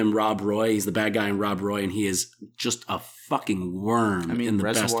love him in Rob Roy. He's the bad guy in Rob Roy, and he is just a fucking worm in the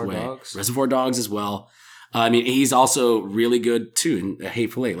best way. Reservoir Dogs as well. He's also really good too in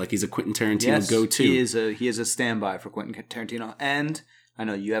Hateful Eight. Like he's a Quentin Tarantino go-to. He is a standby for Quentin Tarantino. And I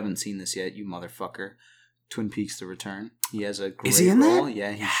know you haven't seen this yet, you motherfucker. Twin Peaks: The Return. He has a great role.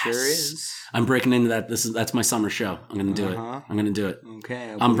 Yeah, he sure is. I'm breaking into that. That's my summer show. I'm gonna do it. I'm gonna do it.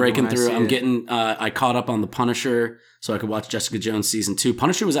 Okay. I'm breaking through. I'm getting. I caught up on The Punisher, so I could watch Jessica Jones season 2.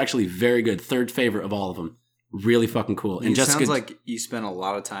 Punisher was actually very good. Third favorite of all of them. Really fucking cool. And Jessica, sounds like you spent a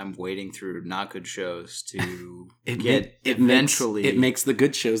lot of time wading through not good shows to eventually. It makes the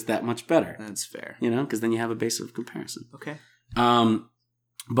good shows that much better. That's fair. Because then you have a base of comparison. Okay.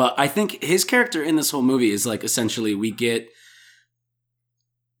 But I think his character in this whole movie is like essentially we get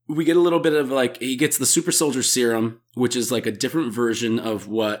a little bit of like he gets the super soldier serum, which is like a different version of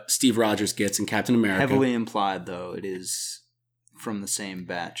what Steve Rogers gets in Captain America. Heavily implied, though, it is from the same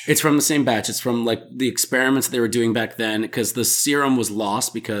batch. It's from the same batch. It's from like the experiments they were doing back then, because the serum was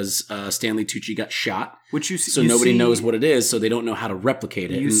lost because Stanley Tucci got shot. Which you see, so nobody knows what it is, so they don't know how to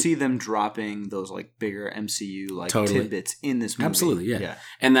replicate it. You see them dropping those like bigger MCU like tidbits in this movie. Absolutely, yeah.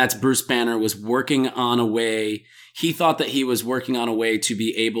 And that's Bruce Banner was working on a way. He thought that he was working on a way to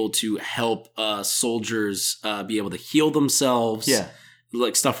be able to help soldiers be able to heal themselves. Yeah.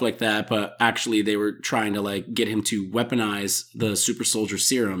 Like stuff like that, but actually they were trying to like get him to weaponize the super soldier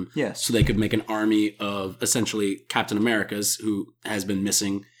serum, yes, so they could make an army of essentially Captain America's, who has been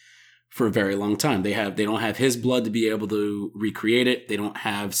missing for a very long time. They don't have his blood to be able to recreate it. They don't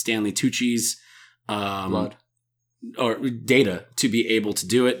have Stanley Tucci's blood or data to be able to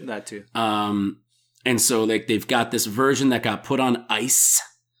do it. That too. And so like they've got this version that got put on ice.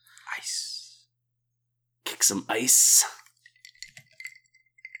 Kick some ice.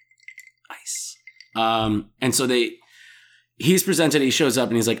 And so he's presented, he shows up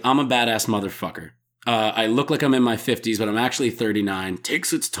and he's like, I'm a badass motherfucker. I look like I'm in my 50s, but I'm actually 39.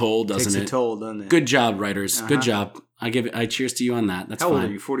 Takes its toll, doesn't it? Takes its toll, doesn't it? Good job, writers. Good job. I cheers to you on that. That's How fine. old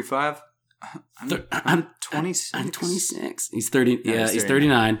are you? 45? I'm 26. I'm 26. He's 30. Yeah, he's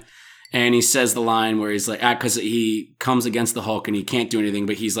 39. And he says the line where he's like, because he comes against the Hulk and he can't do anything,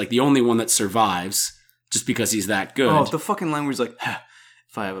 but he's like the only one that survives just because he's that good. Oh, the fucking line where he's like,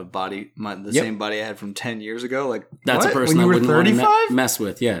 if I have a body, same body I had from 10 years ago, like that's what? a person when you I wouldn't 35? want to mess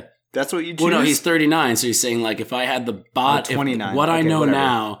with. Yeah, that's what you choose. Well, no, he's 39, so he's saying like if I had the body, 29. What I know whatever.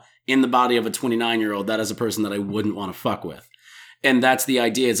 now in the body of a 29-year-old, that is a person that I wouldn't want to fuck with, and that's the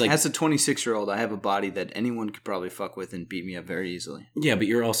idea. It's like as a 26-year-old, I have a body that anyone could probably fuck with and beat me up very easily. Yeah, but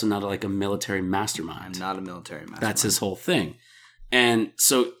you're also not like a military mastermind. I'm not a military mastermind. That's his whole thing. And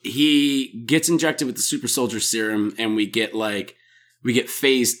so he gets injected with the super soldier serum, and we get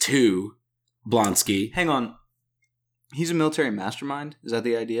phase 2 Blonsky. Hang on. He's a military mastermind? Is that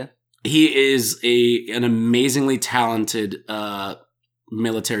the idea? He is an amazingly talented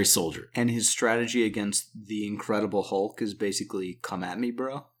military soldier. And his strategy against the Incredible Hulk is basically come at me,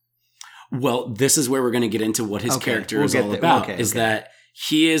 bro? Well, this is where we're going to get into what his character is all about. That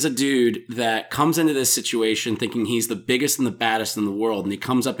he is a dude that comes into this situation thinking he's the biggest and the baddest in the world, and he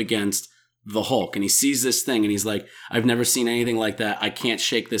comes up against the Hulk, and he sees this thing, and he's like, I've never seen anything like that. I can't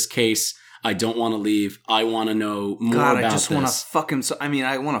shake this case. I don't want to leave. I want to know more about this. I just want to fuck him.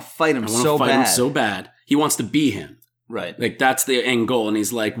 I want to fight him so bad. I want to fight him so bad. He wants to be him. Right. Like, that's the end goal. And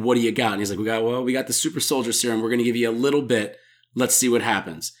he's like, what do you got? And he's like, we got the super soldier serum. We're going to give you a little bit. Let's see what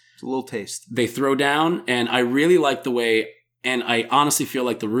happens. It's a little taste. They throw down, and I really like the way, and I honestly feel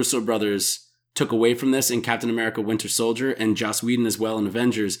like the Russo brothers took away from this in Captain America Winter Soldier, and Joss Whedon as well in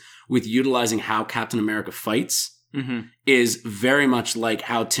Avengers, with utilizing how Captain America fights. Mm-hmm. Is very much like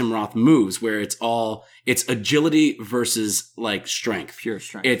how Tim Roth moves, where it's agility versus like strength. Pure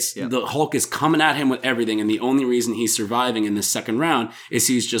strength. It's the Hulk is coming at him with everything, and the only reason he's surviving in this second round is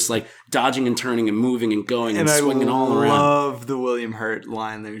he's just like dodging and turning and moving and going and swinging all around. I love the William Hurt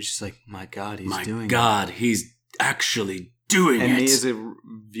line there. He's just like, my God, he's doing it. My God, he's actually doing it. And me as a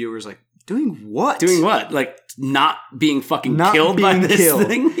viewer is like, doing what? Doing what? Like not being fucking killed by this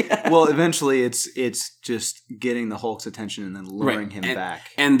thing? Yeah. Well, eventually it's just getting the Hulk's attention and then luring him back.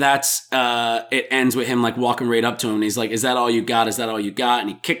 And that's, it ends with him like walking right up to him. And he's like, is that all you got? Is that all you got? And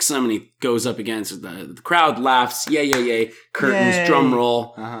he kicks him and he goes up against the crowd laughs. Yay. Curtains, yay. Drum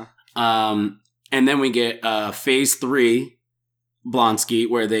roll. Uh-huh. And then we get phase 3 Blonsky,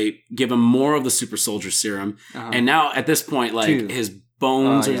 where they give him more of the super soldier serum. Uh-huh. And now at this point, like his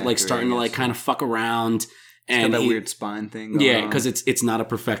bones are like starting to like kind of fuck around. And that weird spine thing. Yeah, because it's not a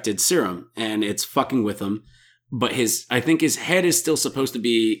perfected serum, and it's fucking with him. But I think his head is still supposed to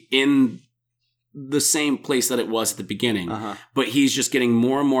be in the same place that it was at the beginning. Uh-huh. But he's just getting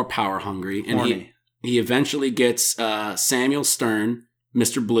more and more power hungry, and he eventually gets Samuel Stern,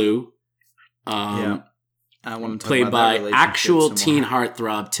 Mr. Blue, I want to played by actual teen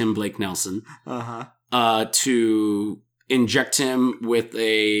heartthrob Tim Blake Nelson, to inject him with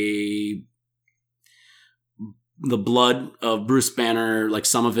the blood of Bruce Banner, like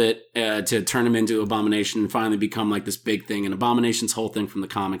some of it, to turn him into Abomination and finally become like this big thing. And Abomination's whole thing from the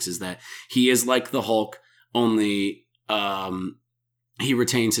comics is that he is like the Hulk, only he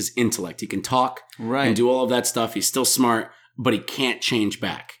retains his intellect. He can talk and do all of that stuff. He's still smart, but he can't change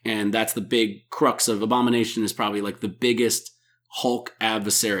back. And that's the big crux of Abomination, is probably like the biggest Hulk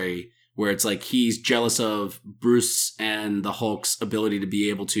adversary, where it's like he's jealous of Bruce and the Hulk's ability to be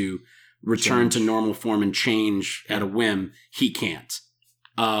able to return to normal form and change at a whim. He can't.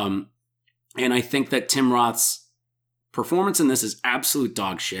 And I think that Tim Roth's performance in this is absolute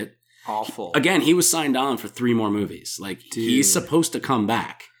dog shit. Awful. Again, he was signed on for 3 more movies. Like, Dude. he's supposed to come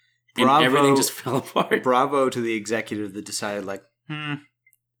back. And Bravo. everything just fell apart. Bravo to the executive that decided, like,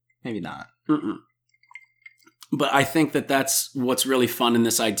 maybe not. Mm-mm. But I think that that's what's really fun in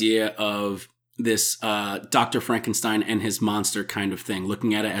this idea of this Dr. Frankenstein and his monster kind of thing.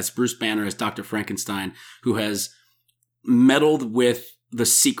 Looking at it as Bruce Banner as Dr. Frankenstein, who has meddled with the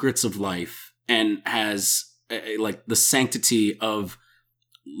secrets of life and has like the sanctity of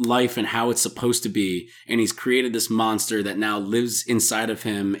life and how it's supposed to be. And he's created this monster that now lives inside of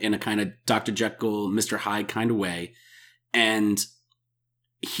him in a kind of Dr. Jekyll, Mr. Hyde kind of way. And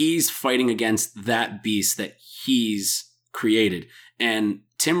he's fighting against that beast that he's created. And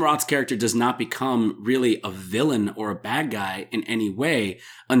Tim Roth's character does not become really a villain or a bad guy in any way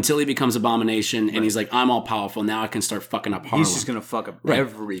until he becomes Abomination and he's like, I'm all powerful. Now I can start fucking up Harlem. He's just going to fuck up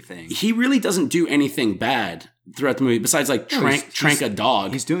everything. He really doesn't do anything bad throughout the movie besides like trank a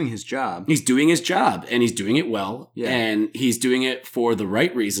dog. He's doing his job. He's doing his job and he's doing it well. Yeah. And he's doing it for the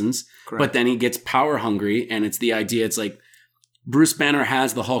right reasons. Correct. But then he gets power hungry and it's the idea, it's like, Bruce Banner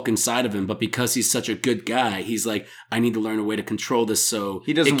has the Hulk inside of him, but because he's such a good guy, he's like, I need to learn a way to control this so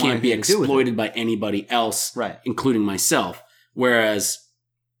He doesn't it can't want be anything to do with exploited by anybody else, Right. including myself. Whereas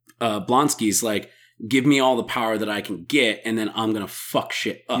Blonsky's like, give me all the power that I can get, and then I'm going to fuck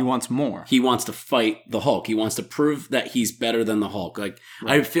shit up. He wants more. He wants to fight the Hulk. He wants to prove that he's better than the Hulk. Like,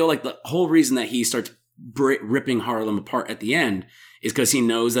 I feel like the whole reason that he starts ripping Harlem apart at the end is because he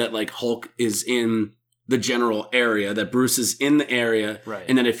knows that like Hulk is in the general area, that Bruce is in the area, Right.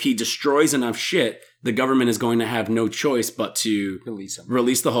 and that if he destroys enough shit, the government is going to have no choice but to Release him.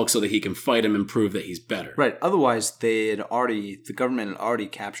 release the Hulk so that he can fight him and prove that he's better. Right. Otherwise, the government had already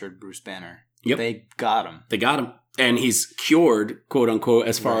captured Bruce Banner. Yep. They got him. They got him. And he's cured, quote unquote,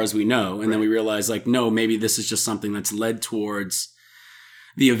 as far as we know. And then we realize, like, no, maybe this is just something that's led towards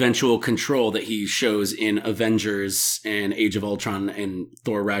the eventual control that he shows in Avengers and Age of Ultron and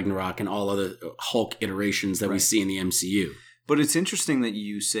Thor Ragnarok and all other Hulk iterations that we see in the MCU. But it's interesting that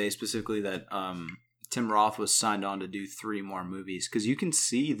you say specifically that Tim Roth was signed on to do 3 more movies, because you can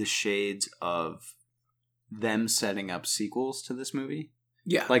see the shades of them setting up sequels to this movie.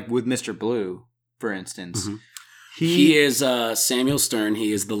 Yeah. Like with Mr. Blue, for instance. Mm-hmm. He is Samuel Stern.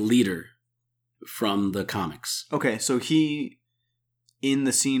 He is the leader from the comics. Okay, so he, in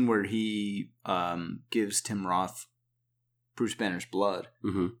the scene where he gives Tim Roth Bruce Banner's blood,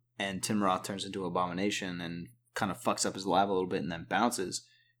 Mm-hmm. and Tim Roth turns into Abomination and kind of fucks up his lab a little bit and then bounces,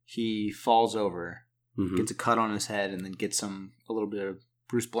 he falls over, Mm-hmm. gets a cut on his head, and then gets a little bit of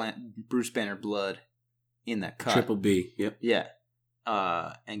Bruce Banner blood in that cut. Triple B. Yep. Yeah.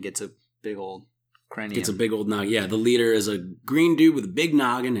 And gets a big old cranium. Gets a big old noggin. Yeah, the leader is a green dude with a big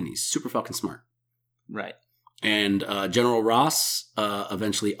noggin, and he's super fucking smart. Right. And General Ross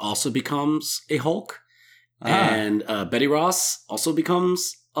eventually also becomes a Hulk. And Betty Ross also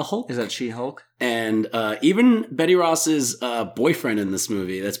becomes a Hulk. Is that She-Hulk? And even Betty Ross's boyfriend in this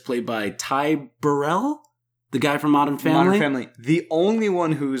movie, that's played by Ty Burrell, the guy from Modern Family. Modern Family. The only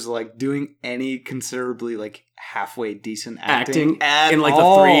one who's like doing any considerably like halfway decent acting in like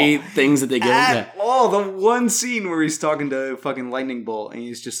the 3 things that they give him. Yeah. The one scene where he's talking to fucking Lightning Bolt and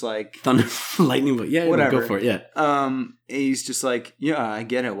he's just like Thunder, lightning, but yeah, Whatever. go for it. Yeah. He's just like, yeah, I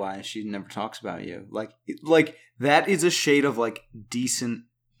get it why she never talks about you. Like that is a shade of like decent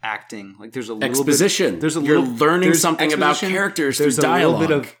acting. Like there's a little Exposition. Bit, You're learning something about characters through dialogue.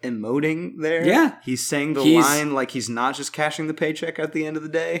 There's a little bit of emoting there. Yeah. He's saying the line like he's not just cashing the paycheck at the end of the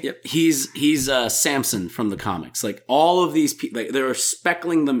day. Yep. He's Samson from the comics. Like all of these people, like, they're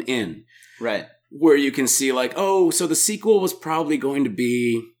speckling them in. Right. Where you can see like, oh, so the sequel was probably going to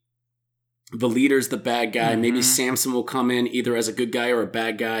be the leader's the bad guy. Mm-hmm. Maybe Samson will come in either as a good guy or a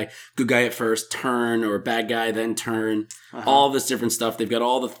bad guy. Good guy at first, turn, or a bad guy, then turn. Uh-huh. All this different stuff. They've got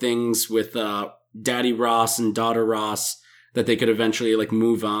all the things with Daddy Ross and Daughter Ross that they could eventually like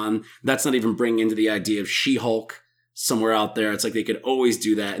move on. That's not even bringing into the idea of She-Hulk somewhere out there. It's like they could always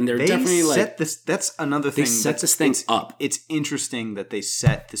do that. And they're definitely like... set this. That's another thing. They set this thing up. It's interesting that they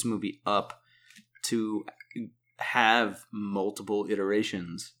set this movie up to have multiple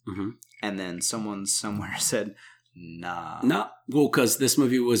iterations. Mm-hmm. And then someone somewhere said, nah. No. Well, because this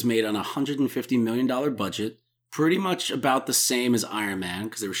movie was made on a $150 million budget. Pretty much about the same as Iron Man,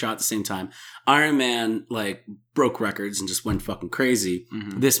 because they were shot at the same time. Iron Man, like, broke records and just went fucking crazy.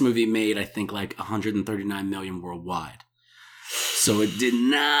 Mm-hmm. This movie made, I think, like, 139 million worldwide. So it did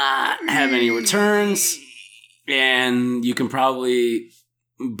not have any returns. And you can probably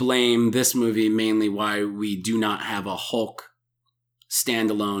blame this movie mainly why we do not have a Hulk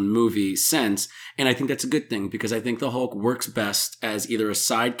standalone movie sense. And I think that's a good thing because I think the Hulk works best as either a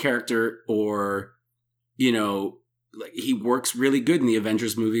side character or, you know, like he works really good in the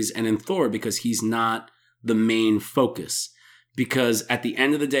Avengers movies and in Thor because he's not the main focus. Because at the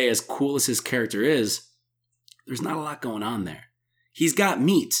end of the day, as cool as his character is, there's not a lot going on there. He's got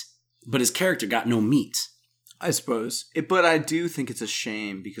meat, but his character got no meat. I suppose. But I do think it's a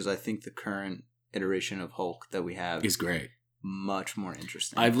shame because I think the current iteration of Hulk that we have Is great. much more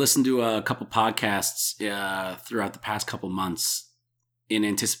interesting. I've listened to a couple podcasts throughout the past couple months in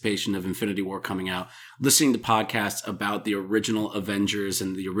anticipation of Infinity War coming out, listening to podcasts about the original Avengers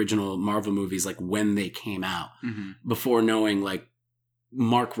and the original Marvel movies, like when they came out, before knowing like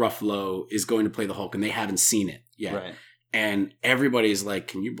Mark Ruffalo is going to play the Hulk and they haven't seen it yet. Right. And everybody's like,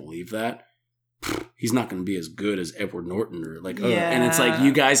 can you believe that? He's not going to be as good as Edward Norton or like, and it's like,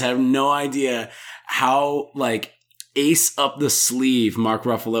 you guys have no idea how like ace up the sleeve Mark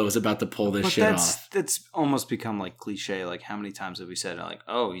Ruffalo is about to pull this shit off. That's almost become like cliche. Like how many times have we said like,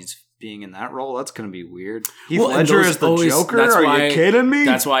 oh, he's being in that role? That's going to be weird. Heath Ledger is the Joker? Are you kidding me?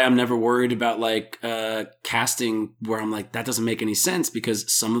 That's why I'm never worried about like casting where I'm like, that doesn't make any sense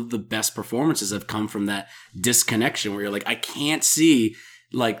because some of the best performances have come from that disconnection where you're like, I can't see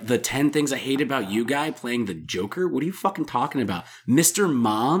like the 10 things I hate about you guy playing the Joker. What are you fucking talking about? Mr.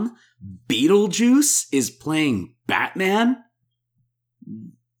 Mom, Beetlejuice is playing Batman?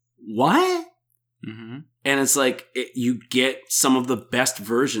 What? Mm-hmm. And it's like, you get some of the best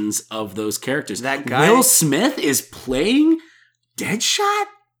versions of those characters. That guy, Will Smith is playing Deadshot?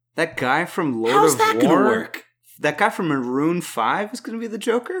 That guy from Lord How's of that War? gonna work? That guy from Maroon 5 is going to be the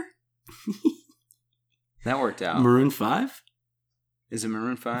Joker? That worked out. Maroon 5? Is it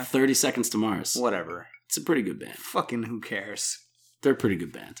Maroon 5? 30 Seconds to Mars. Whatever. It's a pretty good band. Fucking who cares? They're a pretty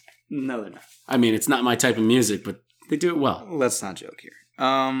good band. No, they're not. I mean, it's not my type of music, but they do it well. Let's not joke here.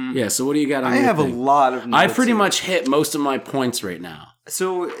 Yeah, so what do you got on I your have thing? a lot of notes I pretty here. much hit most of my points right now.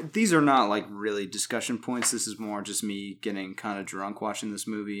 So these are not like really discussion points. This is more just me getting kind of drunk watching this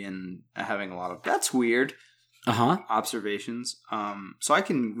movie and having a lot of that's weird observations. So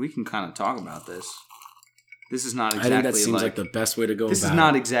we can kind of talk about this. This is not exactly I think that seems like the best way to go this about is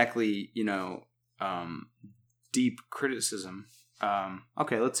not it. exactly, deep criticism.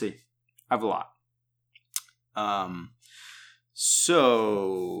 Okay, let's see. I have a lot.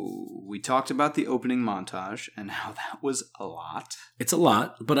 So we talked about the opening montage and how that was a lot. It's a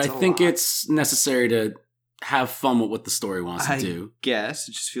lot, but I think it's necessary to have fun with what the story wants to do. Guess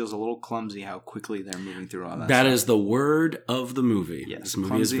it just feels a little clumsy how quickly they're moving through all that. That stuff. is the word of the movie. Yes, this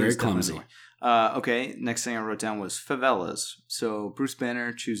movie is very clumsy. Okay, next thing I wrote down was favelas. So Bruce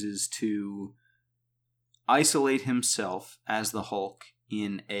Banner chooses to isolate himself as the Hulk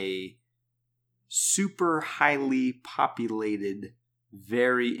in a super highly populated,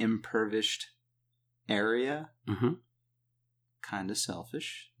 very impoverished area. Mm-hmm. Kind of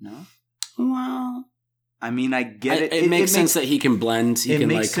selfish, no? Well, I mean, I get it. It makes sense that he can blend. He can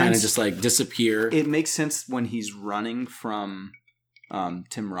like kind of sense. just like disappear. It makes sense when he's running from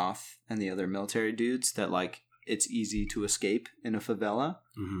Tim Roth and the other military dudes that like it's easy to escape in a favela.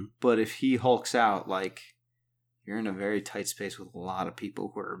 Mm-hmm. But if he hulks out, like you're in a very tight space with a lot of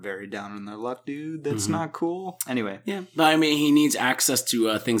people who are very down on their luck, dude. That's not cool. Anyway. Yeah. But I mean, he needs access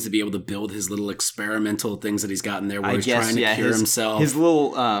to things to be able to build his little experimental things that he's got in there where he's trying to cure himself. His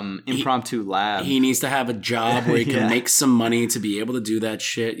little impromptu lab. He needs to have a job where he can make some money to be able to do that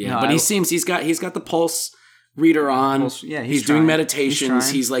shit. Yeah. No, but he's got the pulse reader on. He's doing meditations.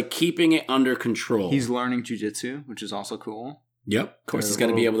 He's like keeping it under control. He's learning jujitsu, which is also cool. Yep, of course he's got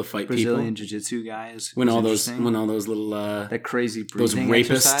to be able to fight Brazilian people. Brazilian jiu-jitsu guys. When all those little that crazy breathing those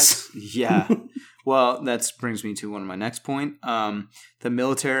rapists. Exercise. Yeah. Well, that brings me to one of my next point. The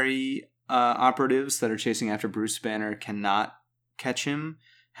military operatives that are chasing after Bruce Banner cannot catch him.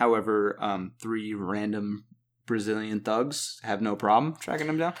 However, 3 random Brazilian thugs have no problem tracking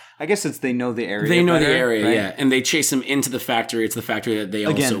him down. I guess they know the area. They know better, the area, right? yeah. And they chase him into the factory. It's the factory that they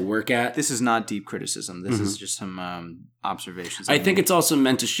also work at. This is not deep criticism. This is just some observations. I think it's also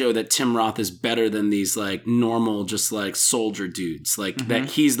meant to show that Tim Roth is better than these like normal, just like soldier dudes. Like that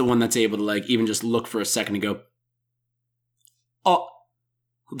he's the one that's able to like even just look for a second and go, oh,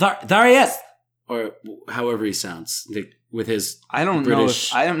 there he is. Or however he sounds. With his I don't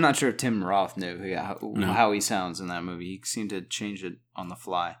British... know. I'm not sure if Tim Roth knew how he sounds in that movie. He seemed to change it on the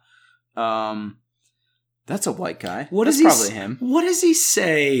fly. That's a white guy. That's probably him. What does he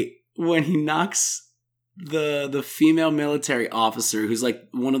say when he knocks the female military officer, who's like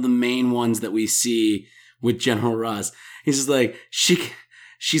one of the main ones that we see with General Ross? He's just like, she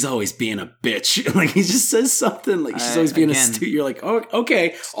she's always being a bitch. Like, he just says something like, she's always being you're like, oh,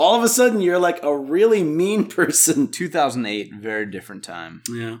 okay. All of a sudden, you're like a really mean person. 2008, very different time.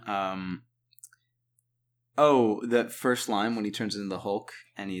 Yeah. That first line when he turns into the Hulk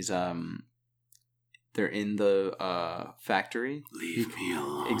and he's they're in the factory. Leave me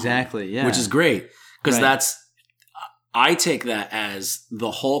alone. Exactly, yeah. Which is great. Because I take that as the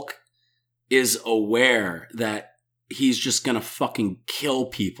Hulk is aware that he's just going to fucking kill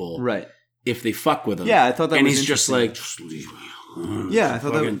people if they fuck with him. Yeah, I thought that and was he's just interesting. like, just leave me alone. Yeah, I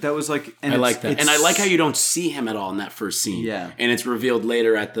thought that was like... And I like that. And I like how you don't see him at all in that first scene. Yeah. And it's revealed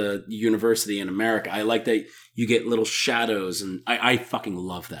later at the university in America. I like that you get little shadows, and I fucking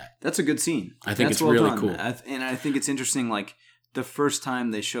love that. That's a good scene. I think That's it's really done. cool. And I think it's interesting, like, the first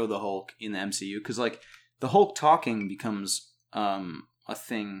time they show the Hulk in the MCU, because, like, the Hulk talking becomes a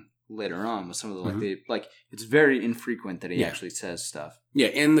thing later on with some of the it's very infrequent that he actually says stuff. Yeah,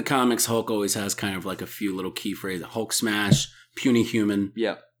 in the comics, Hulk always has kind of like a few little key phrases: Hulk smash, puny human.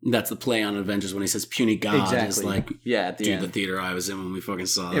 Yeah, that's the play on Avengers when he says puny god. Exactly. Is like, at the end. The theater I was in when we fucking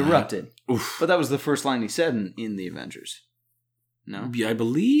saw that. Erupted. Oof. But that was the first line he said in the Avengers. No, yeah, I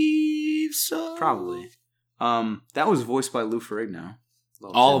believe so. Probably. That was voiced by Lou Ferrigno.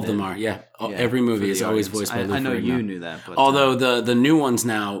 All of them are, every movie is always voiced by Lou Ferrigno. I know you knew that. But, although the new ones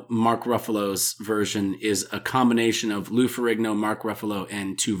now, Mark Ruffalo's version is a combination of Lou Ferrigno, Mark Ruffalo,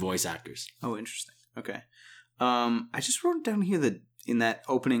 and 2 voice actors. Oh, interesting. Okay. I just wrote down here that in that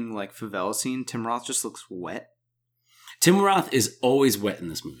opening like favela scene, Tim Roth just looks wet. Tim Roth is always wet in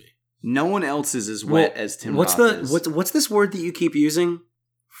this movie. No one else is as wet as Tim Roth is. What's this word that you keep using?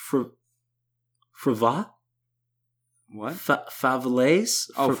 Frava? What?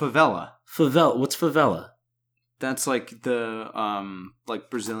 Favelays? Favela. Favela. What's favela? That's like the like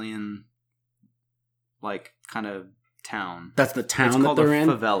Brazilian like kind of town. That's the town that they're in?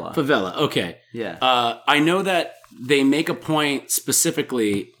 Favela. Favela. Okay. Yeah. I know that they make a point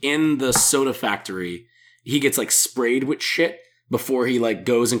specifically in the soda factory. He gets like sprayed with shit before he like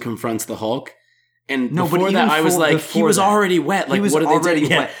goes and confronts the Hulk. And before that, I was like, he was already wet. Like, what did they do?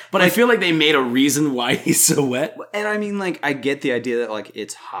 Yeah. But like, I feel like they made a reason why he's so wet. And I mean, like, I get the idea that like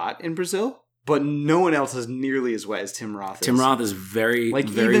it's hot in Brazil, but no one else is nearly as wet as Tim Roth is. Tim Roth is very, like,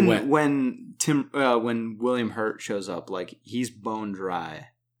 very even wet. When William Hurt shows up, like, he's bone dry,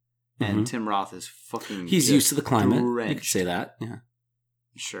 and Tim Roth is fucking. He's used to the climate. Drenched. You could say that. Yeah.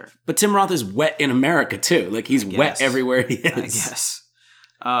 Sure. But Tim Roth is wet in America too. Like, he's wet everywhere he is. I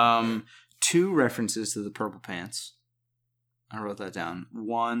guess. 2 references to the purple pants. I wrote that down.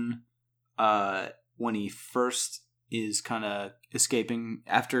 One, when he first is kind of escaping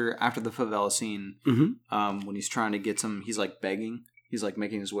after the favela scene, when he's trying to get some, he's like begging. He's like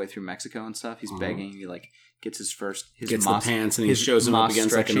making his way through Mexico and stuff. He's begging. He like gets his the pants, and he shows him up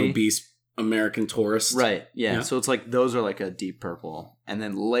against like an obese American tourist. Right. Yeah. So it's like those are like a deep purple. And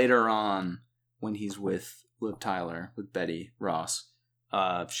then later on, when he's with Liv Tyler, with Betty Ross,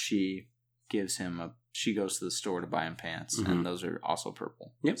 she goes to the store to buy him pants, and those are also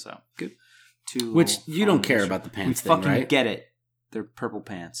purple. Yep. So good. Which you don't care about the pants thing, fucking right? Get it. They're purple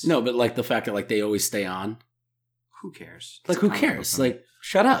pants. No, but like the fact that like they always stay on. Who cares? Like, who cares? Like,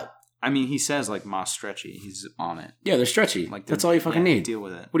 shut up. I mean, he says like Moss stretchy. He's on it. Yeah, they're stretchy. Like, that's all you fucking need. Deal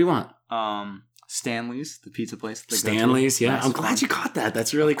with it. What do you want? Stanley's, the pizza place. Stanley's, yeah. I'm glad you caught that.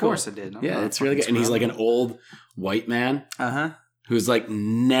 That's really cool. Of course I did. Yeah, it's really good. And he's like an old white man. Uh-huh. Who's like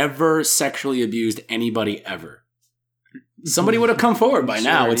never sexually abused anybody ever. Somebody would have come forward by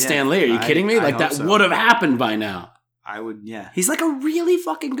now with Stan Lee. Are you kidding me? Like, that would have happened by now. I would, yeah. He's like a really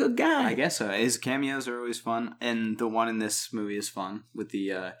fucking good guy. I guess so. His cameos are always fun. And the one in this movie is fun with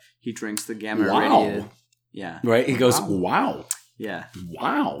the, he drinks the gamma irradiated. Yeah. Right? He goes, wow. Yeah.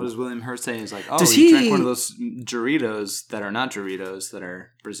 Wow. What does William Hurt say? He's like, oh, he drank one of those Doritos that are not Doritos, that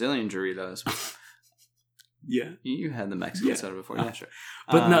are Brazilian Doritos. Yeah. You had the Mexican soda before. Yeah, sure.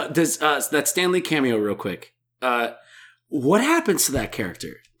 But no, does that Stan Lee cameo real quick. What happens to that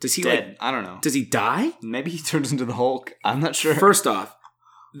character? Does he dead? I don't know. Does he die? Maybe he turns into the Hulk. I'm not sure. First off,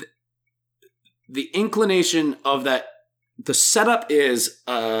 the inclination of that, the setup is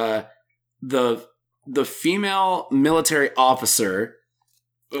the female military officer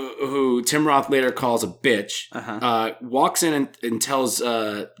who Tim Roth later calls a bitch, walks in and tells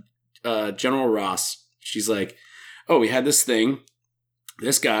General Ross, she's like, oh, we had this thing.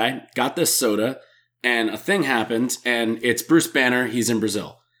 This guy got this soda, and a thing happened, and it's Bruce Banner. He's in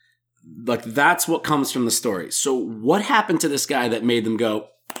Brazil. Like, that's what comes from the story. So what happened to this guy that made them go,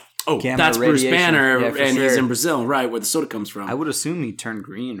 oh, gamma that's radiation. Bruce Banner, and he's in Brazil, right, where the soda comes from? I would assume he turned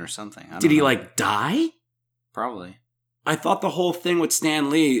green or something. Did he, like, die? Probably. I thought the whole thing with Stan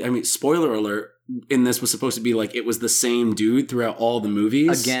Lee, I mean, spoiler alert, in this was supposed to be like it was the same dude throughout all the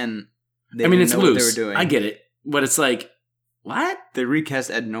movies. Again, I mean, it's know loose. what they were doing. I get it. But it's like, what? They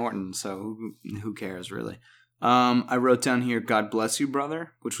recast Ed Norton, so who cares, really? I wrote down here, God Bless You,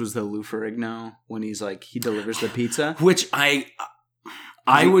 Brother, which was the Lou Ferrigno when he's like, he delivers the pizza. Which I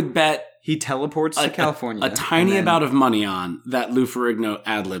would bet He teleports to California. a tiny amount of money on that Lou Ferrigno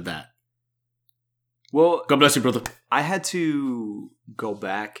ad-lib that. Well, God bless you, brother. I had to go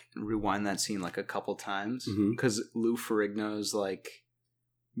back and rewind that scene like a couple times Mhm. because Lou Ferrigno's like,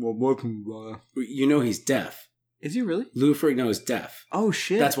 well, welcome, You know he's deaf. is he really? Lou Ferrigno is deaf. Oh,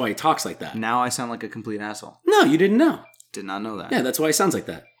 shit. That's why he talks like that. Now I sound like a complete asshole. No, you didn't know. Did not know that. Yeah, that's why he sounds like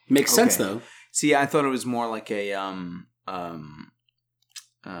that. Makes sense, Okay. though. See, I thought it was more like a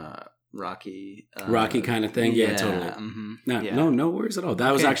Rocky Rocky kind of thing. Yeah, totally. mhm. No, Yeah. no worries at all.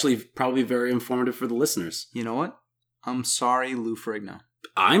 That was Okay. actually probably very informative for the listeners. You know what? I'm sorry, Lou Ferrigno.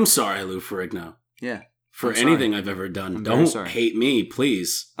 I'm sorry, Lou Ferrigno, Yeah. for I'm sorry. anything I've ever done. I'm very Don't sorry. hate me,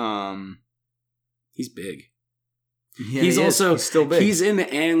 please. He's big. He's also he's still big. He's in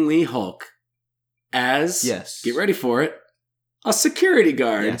the Ang Lee Hulk as Yes. Get ready for it. A security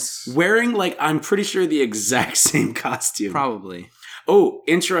guard Yes. wearing like I'm pretty sure the exact same costume. Probably. Oh,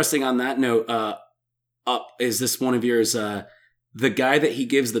 interesting on that note, up is this one of yours? The guy that he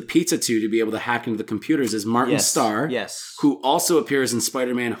gives the pizza to be able to hack into the computers is Martin Yes. Starr, Yes. who also appears in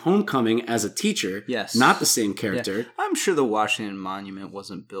Spider-Man Homecoming as a teacher. Yes. Not the same character. I'm sure the Washington Monument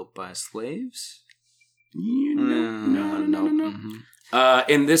wasn't built by slaves. No. Mhm.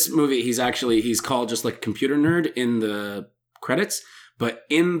 In this movie, he's called just like a computer nerd in the credits, but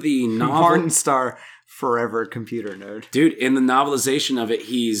in the novel, Martin Starr, forever computer nerd. dude, in the novelization of it,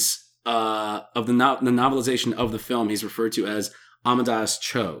 he's of the novelization of the film, he's referred to as Amadeus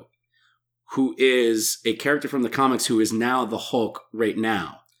Cho, who is a character from the comics who is now the Hulk right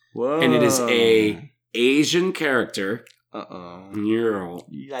now, Whoa. and it is a Asian character. Uh-oh.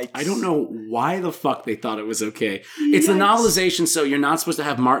 Yikes. I don't know why the fuck they thought it was okay. It's the novelization, so you're not supposed to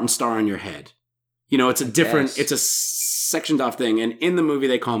have Martin Starr on your head. You know, it's a different, guess. it's a sectioned off thing. And in the movie,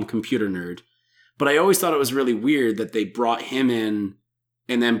 they call him Computer Nerd. But I always thought it was really weird that they brought him in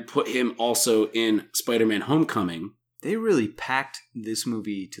and then put him also in Spider-Man Homecoming. They really packed this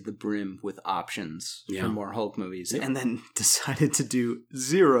movie to the brim with options Yeah. for more Hulk movies, Yeah. and then decided to do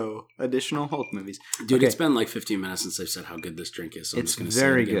 0 additional Hulk movies. Dude, Okay. It's been like 15 minutes since I've said how good this drink is. So I'm It's just going to say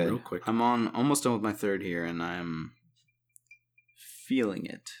very it again good. real quick. I'm almost done with my third here, and I'm feeling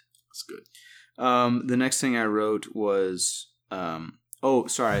it. It's good. The next thing I wrote was,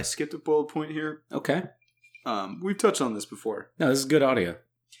 sorry, I skipped a bullet point here. Okay. We've touched on this before. No, this is good audio.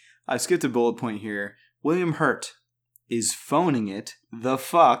 I skipped a bullet point here. William Hurt is phoning it the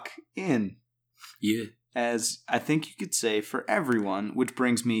fuck in, Yeah. as I think you could say for everyone, which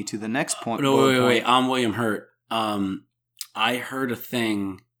brings me to the next point. No, bullet wait. point. I'm William Hurt. I heard a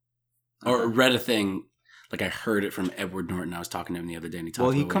thing, or read a thing, like I heard it from Edward Norton. I was talking to him the other day, and he talked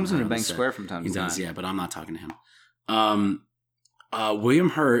Well, he about comes William into Hurt on Bank the set. Square from time He to time. does, yeah, but I'm not talking to him. William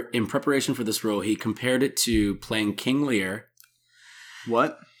Hurt, in preparation for this role, he compared it to playing King Lear.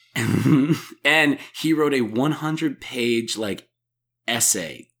 What? And he wrote a 100-page like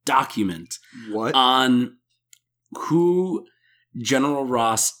essay document What? on who General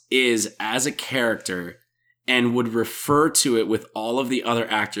Ross is as a character, and would refer to it with all of the other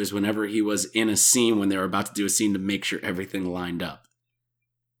actors whenever he was in a scene when they were about to do a scene to make sure everything lined up.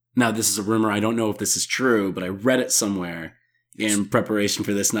 Now, this is a rumor. I don't know if this is true, but I read it somewhere in preparation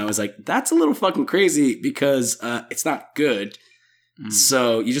for this, and I was like, that's a little fucking crazy because it's not good.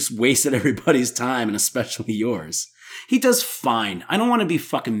 So you just wasted everybody's time, and especially yours. He does fine. I don't want to be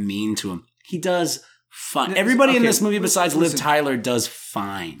fucking mean to him. He does fine. Everybody in Okay, this movie besides listen. Liv Tyler does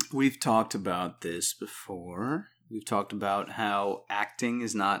fine. We've talked about this before. We've talked about how acting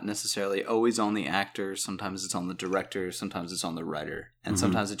is not necessarily always on the actor. Sometimes it's on the director. Sometimes it's on the writer. And Mhm.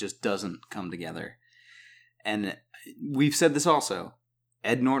 sometimes it just doesn't come together. And we've said this also.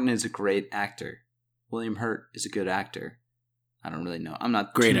 Ed Norton is a great actor. William Hurt is a good actor. I don't really know. I'm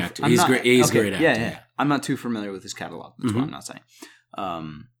not Great too- actor. I'm He's not- great. He's a okay, great actor. Yeah. I'm not too familiar with his catalog. That's what Mhm. I'm not saying.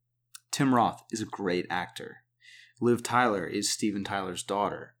 Tim Roth is a great actor. Liv Tyler is Steven Tyler's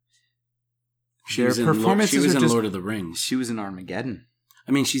daughter. She Their was in, performances she was are in just- Lord of the Rings. She was in Armageddon.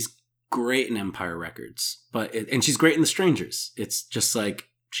 I mean, she's great in Empire Records, and she's great in The Strangers. It's just like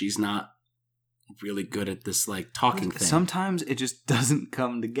she's not really good at this like talking thing. Sometimes it just doesn't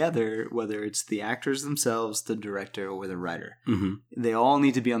come together, whether it's the actors themselves, the director, or the writer. Mhm. They all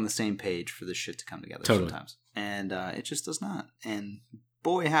need to be on the same page for this shit to come together Totally. sometimes. And it just does not. And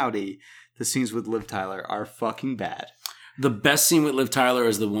boy howdy, the scenes with Liv Tyler are fucking bad. The best scene with Liv Tyler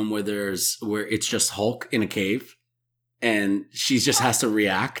is the one where it's just Hulk in a cave. And she just has to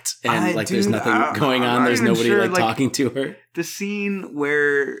react, and there's nothing going on. There's nobody talking to her. The scene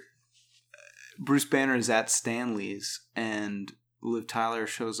where Bruce Banner is at Stanley's, and Liv Tyler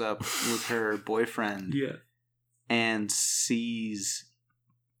shows up with her boyfriend, and sees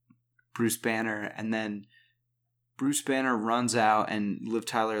Bruce Banner, and then Bruce Banner runs out, and Liv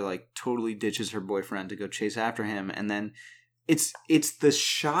Tyler totally ditches her boyfriend to go chase after him, and then. It's the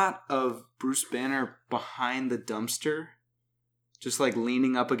shot of Bruce Banner behind the dumpster, just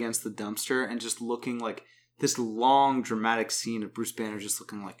leaning up against the dumpster and just looking like this long dramatic scene of Bruce Banner just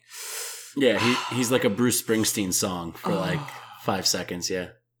looking like... Yeah, he's like a Bruce Springsteen song for 5 seconds, yeah.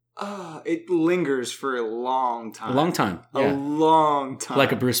 It lingers for a long time. A long time, A yeah. long time.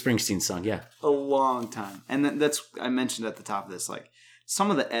 Like a Bruce Springsteen song, yeah. A long time. And that's, I mentioned at the top of this, some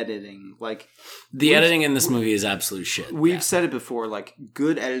of the editing, the editing in this movie is absolute shit. We've said it before,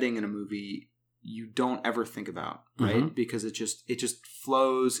 good editing in a movie you don't ever think about, right? Mm-hmm. Because it just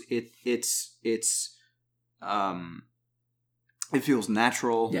flows. It feels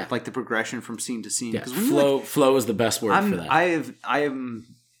natural. Yeah. The progression from scene to scene. Yeah. Flow is the best word for that. I am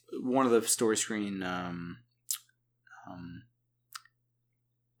one of the story screen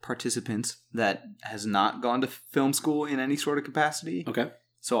participants that has not gone to film school in any sort of capacity. Okay.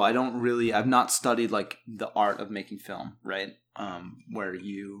 So I've not studied the art of making film, right? Where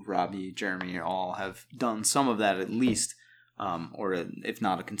you, Robbie, Jeremy all have done some of that at least, or if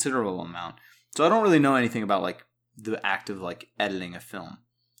not a considerable amount. So I don't really know anything about the act of editing a film.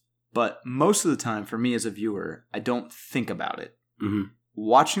 But most of the time for me as a viewer, I don't think about it. Mm-hmm.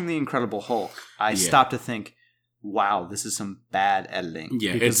 Watching The Incredible Hulk, I stop to think, wow, this is some bad editing.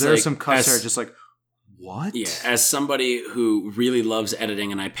 Yeah, because there are some cuts that are just what? Yeah, as somebody who really loves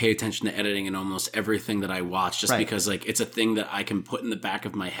editing, and I pay attention to editing in almost everything that I watch, just because it's a thing that I can put in the back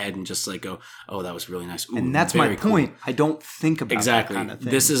of my head and just go, oh, that was really nice. Ooh, and that's my point. I don't think about that kind of thing.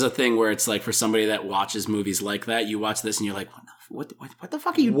 This is a thing where it's for somebody that watches movies like that, you watch this and you're like, what the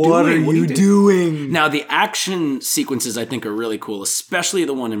fuck are you doing? What are you doing? Now, the action sequences I think are really cool, especially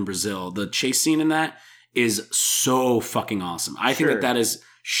the one in Brazil. The chase scene in that is so fucking awesome. I think that is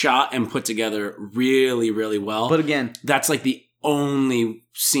shot and put together really, really well. But again, that's the only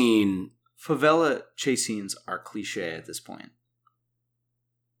scene. Favela chase scenes are cliche at this point.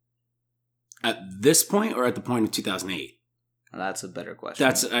 At this point, or at the point of 2008? That's a better question.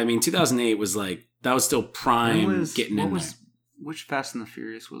 2008 was that was still prime getting in there. Which Fast and the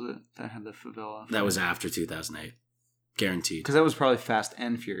Furious was it that had the favela? That was after 2008. Guaranteed. Because that was probably Fast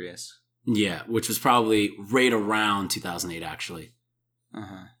and Furious. Yeah, which was probably right around 2008, actually.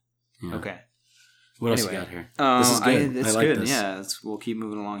 Uh-huh. Yeah. Okay. What else you got here? This is good. It's I like good. this. Yeah, we'll keep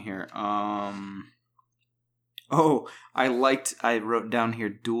moving along here. I wrote down here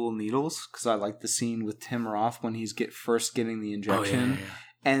dual needles because I like the scene with Tim Roth when he's first getting the injection. Oh, yeah.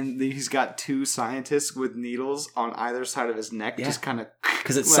 And he's got two scientists with needles on either side of his neck, just kind of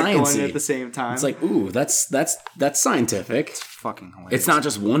because it's sciencey going at the same time. It's ooh, that's scientific. It's fucking hilarious. It's not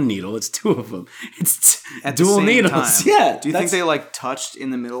just one needle; it's two of them. It's at dual the same needles. Time. Yeah. Do you think they touched in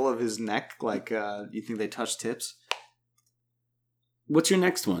the middle of his neck? You think they touched tips? What's your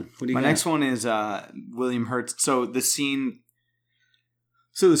next one? What do you got? My next one is William Hurt. So the scene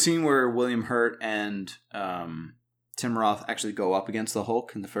where William Hurt and Tim Roth actually go up against the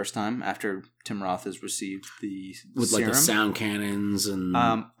Hulk in the first time after Tim Roth has received the with serum. the sound cannons and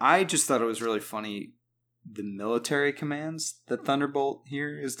I just thought it was really funny the military commands that Thunderbolt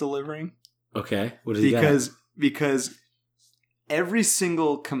here is delivering. Okay, what did he got? Because every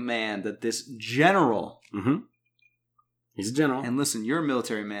single command that this general, he's a general, and listen, you're a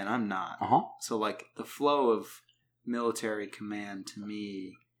military man, I'm not. So the flow of military command to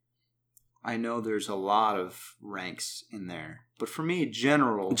me. I know there's a lot of ranks in there, but for me,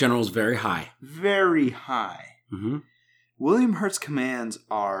 general's very high. Very high. Mm-hmm. William Hurt's commands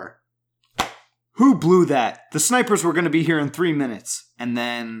are, who blew that? The snipers were going to be here in 3 minutes. And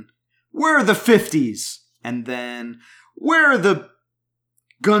then, where are the 50s? And then, where are the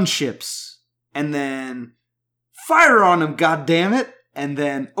gunships? And then, fire on them, goddammit! And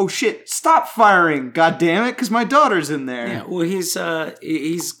then, oh shit, stop firing, goddammit, because my daughter's in there. Yeah, well, he's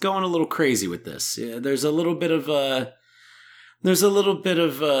going a little crazy with this. Yeah, there's a little bit of an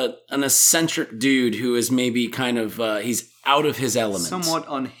eccentric dude who is maybe kind of he's out of his element, somewhat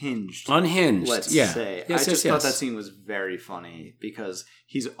unhinged. Let's say. I just thought that scene was very funny because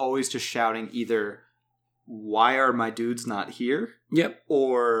he's always just shouting either, "Why are my dudes not here?" Yep,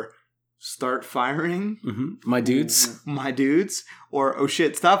 or start firing. My dudes. Or, oh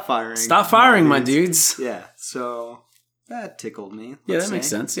shit, stop firing. Stop firing, my dudes. Yeah, so That tickled me. Yeah, let's that makes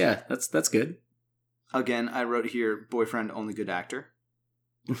say. sense. Yeah, that's good. Again, I wrote here, boyfriend, only good actor.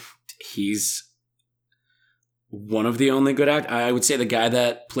 He's one of the only good actors. I would say the guy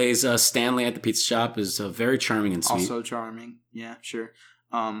that plays Stanley at the pizza shop is very charming and sweet. Also charming. Yeah, sure.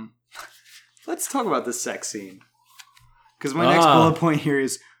 Let's talk about the sex scene. Because my next bullet point here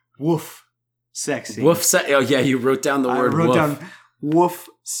is woof sex scene. Oh, yeah, you wrote down the word I wrote woof. down woof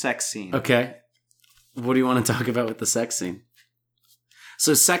sex scene. Okay. What do you want to talk about with the sex scene?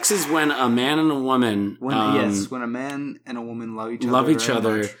 So sex is when a man and a woman... When a man and a woman love each other.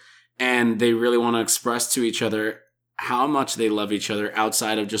 very much. And they really want to express to each other how much they love each other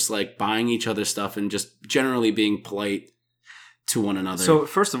outside of just like buying each other stuff and just generally being polite to one another. So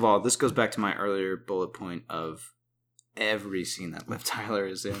first of all, this goes back to my earlier bullet point of every scene that Liv Tyler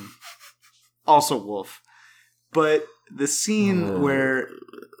is in. Also Wolf. But the scene where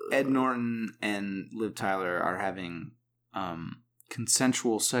Ed Norton and Liv Tyler are having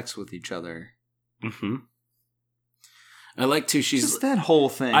consensual sex with each other. Mm-hmm. I like too. She's just that whole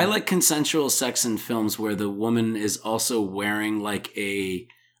thing. I like consensual sex in films where the woman is also wearing like a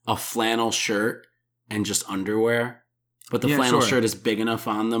flannel shirt and just underwear, but the flannel shirt is big enough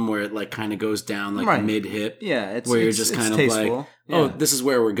on them where it like kind of goes down like mid hip. Yeah, where you're just kind of like, oh, this is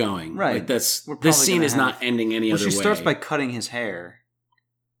where we're going. Right. Like this scene is not ending any other way. She starts by cutting his hair.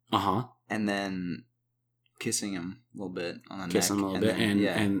 Uh-huh. And then kissing him a little bit on the neck. Kissing him a little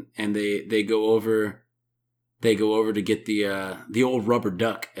bit, and they go over. They go over to get the old rubber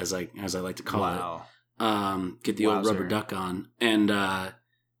duck, as I like to call it. Get the old rubber duck on, and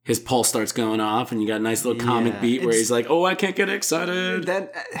his pulse starts going off, and you got a nice little comic beat where he's like, "Oh, I can't get excited."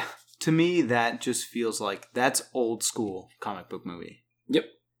 That to me, that just feels like that's old school comic book movie. Yep,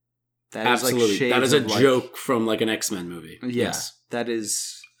 that absolutely. Is like that is a joke from like an X-Men movie. Yeah, yes, that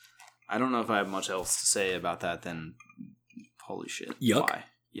is. I don't know if I have much else to say about that than holy shit. Yuck. Why?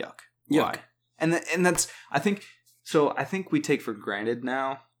 Yuck. Why? And that's, I think we take for granted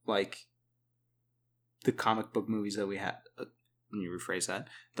now, like, the comic book movies that we have, let me rephrase that,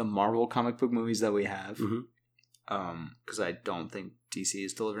 the Marvel comic book movies that we have, because I don't think DC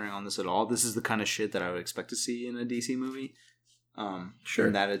is delivering on this at all. This is the kind of shit that I would expect to see in a DC movie. Sure.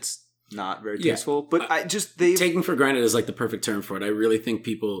 And that it's not very tasteful, but taking for granted is like the perfect term for it. I really think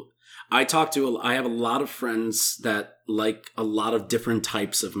people... I have a lot of friends that like a lot of different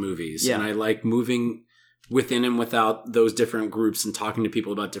types of movies. Yeah. And I like moving within and without those different groups and talking to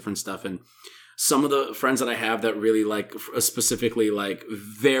people about different stuff. And some of the friends that I have that really like specifically like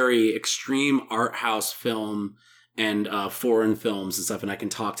very extreme art house film and foreign films and stuff, and I can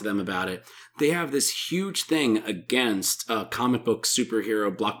talk to them about it. They have this huge thing against comic book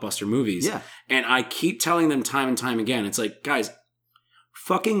superhero blockbuster movies. Yeah. And I keep telling them time and time again, it's like, guys,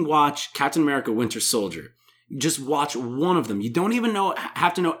 fucking watch Captain America Winter Soldier. Just watch one of them. You don't even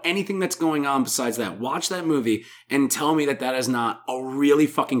have to know anything that's going on besides that. Watch that movie and tell me that is not a really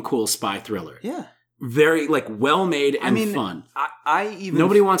fucking cool spy thriller. Yeah. Very, like, well-made and fun.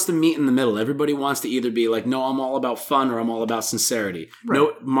 Nobody wants to meet in the middle. Everybody wants to either be like, no, I'm all about fun or I'm all about sincerity. Right.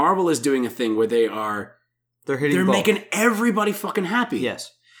 No, Marvel is doing a thing where they're making everybody fucking happy.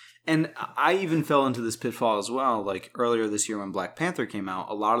 Yes. And I even fell into this pitfall as well. Like earlier this year when Black Panther came out,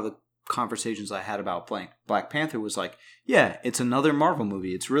 a lot of the conversations I had about Black Panther was like, yeah, it's another Marvel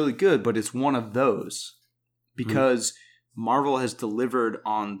movie. It's really good, but it's one of those. Because Marvel has delivered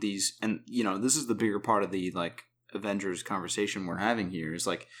on these, and this is the bigger part of the like Avengers conversation we're having here, is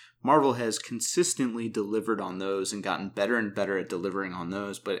like Marvel has consistently delivered on those and gotten better and better at delivering on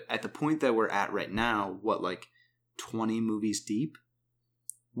those. But at the point that we're at right now, 20 movies deep?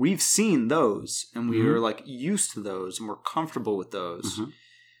 We've seen those, and we are like used to those, and we're comfortable with those. Mm-hmm.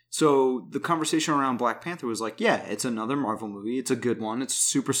 So the conversation around Black Panther was like, yeah, it's another Marvel movie. It's a good one. It's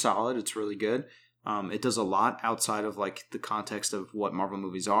super solid. It's really good. It does a lot outside of like the context of what Marvel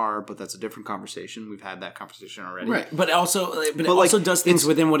movies are, but that's a different conversation. We've had that conversation already, right? But it also does things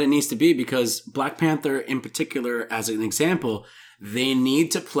within what it needs to be, because Black Panther, in particular, as an example, they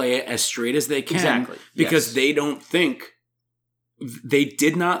need to play it as straight as they can, because they don't think. They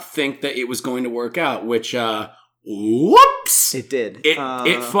did not think that it was going to work out, which, whoops! It did.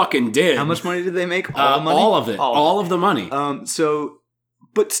 It fucking did. How much money did they make? All the money? All of it. All of the money.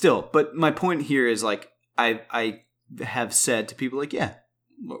 But my point here is like, I have said to people like, yeah,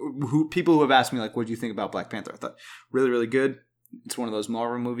 people who have asked me like, what do you think about Black Panther? I thought, really, really good. It's one of those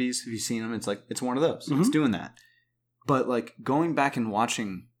Marvel movies. Have you seen them? It's like, it's one of those. Mm-hmm. It's doing that. But like going back and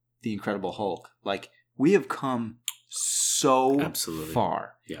watching The Incredible Hulk, like we have come so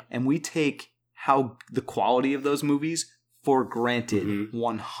far. Yeah. And we take the quality of those movies for granted,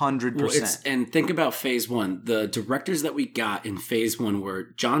 100%. And think about Phase 1. The directors that we got in Phase 1 were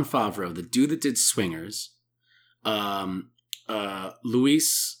Jon Favreau, the dude that did Swingers,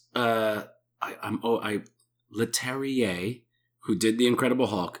 Luis Leterrier, who did The Incredible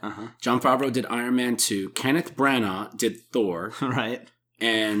Hulk. Jon Favreau did Iron Man 2. Kenneth Branagh did Thor. Right.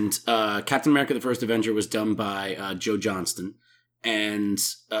 And Captain America: The First Avenger was done by Joe Johnston. And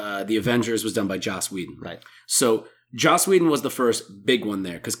The Avengers was done by Joss Whedon. Right. So Joss Whedon was the first big one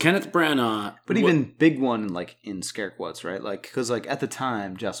there. Because Kenneth Branagh... But even big one, like, in scare quotes, right? Like, because, like, at the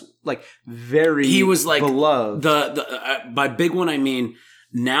time, Joss... Like, very he was, like, beloved. By big one, I mean,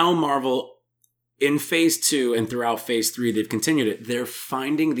 now Marvel... In Phase 2 and throughout Phase 3, they've continued it. They're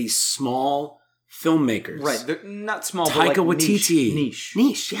finding these small filmmakers. Right. They're not small, Taika but like Waititi.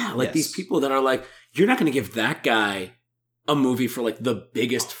 Niche, yeah. Like Yes. these people that are like, you're not going to give that guy a movie for like the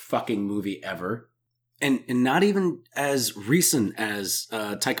biggest fucking movie ever. And not even as recent as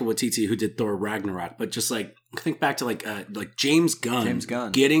Taika Waititi, who did Thor Ragnarok, but just like, think back to like James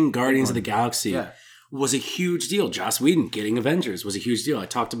Gunn. Getting Guardians of the Galaxy. Yeah. Was a huge deal. Joss Whedon getting Avengers was a huge deal. I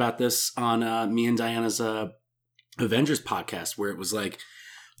talked about this on me and Diana's Avengers podcast, where it was like,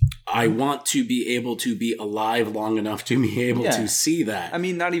 I want to be able to be alive long enough to be able to see that. I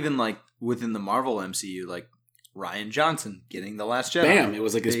mean, not even like within the Marvel MCU, like Rian Johnson getting The Last Jedi. Bam! It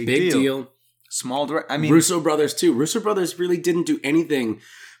was like this big deal. Small direct. I mean, Russo brothers too. Russo brothers really didn't do anything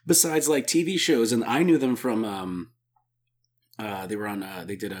besides like TV shows, and I knew them from. They were on.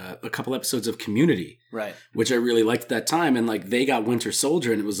 They did a couple episodes of Community, right? Which I really liked at that time, and like they got Winter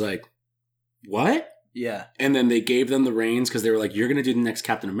Soldier, and it was like, what? Yeah. And then they gave them the reins because they were like, you're going to do the next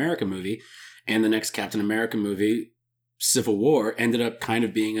Captain America movie, and the next Captain America movie, Civil War, ended up kind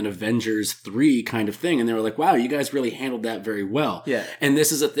of being an Avengers 3 kind of thing, and they were like, wow, you guys really handled that very well. Yeah. And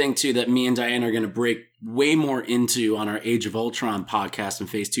this is a thing too that me and Diane are going to break way more into on our Age of Ultron podcast and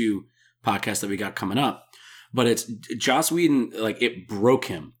Phase 2 podcast that we got coming up. But it's Joss Whedon, like it broke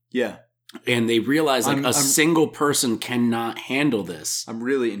him. Yeah. And they realized like a single person cannot handle this. I'm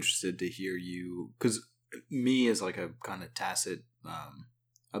really interested to hear you, because me as like a kind of tacit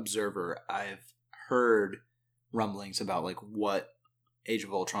observer, I've heard rumblings about like what Age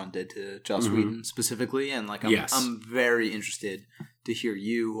of Ultron did to Joss Whedon specifically, and like I'm very interested to hear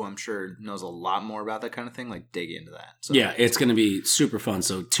you, who I'm sure knows a lot more about that kind of thing, like dig into that. So yeah, it's going to be super fun.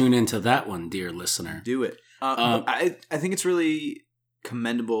 So tune into that one, dear listener. Do it. I think it's really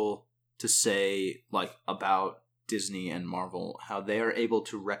commendable to say like about Disney and Marvel how they are able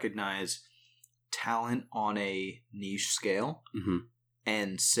to recognize talent on a niche scale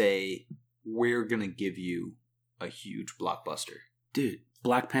and say, we're going to give you a huge blockbuster. Dude,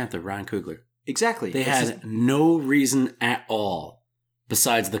 Black Panther, Ryan Coogler. Exactly. They had no reason at all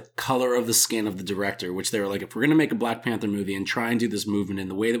besides the color of the skin of the director, which they were like, if we're going to make a Black Panther movie and try and do this movement in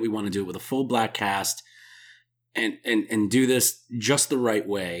the way that we want to do it with a full black cast and do this just the right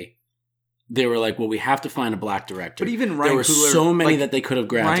way, they were like, well, we have to find a black director. But even Ryan Coogler... There were so many that they could have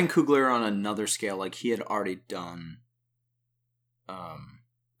grabbed. Ryan Coogler on another scale, like he had already done...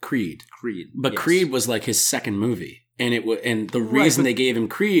 Creed. But yes. Creed was like his second movie. And the reason they gave him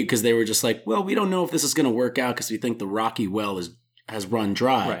Creed, because they were just like, well, we don't know if this is going to work out because we think the Rocky well has run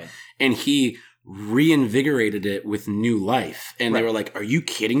dry. Right. And he reinvigorated it with new life. And they were like, are you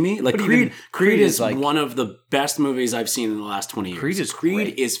kidding me? Like Creed is like one of the best movies I've seen in the last 20 years.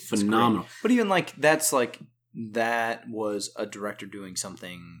 Creed is phenomenal. But even like that was a director doing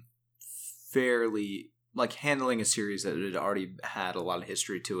something fairly, like handling a series that had already had a lot of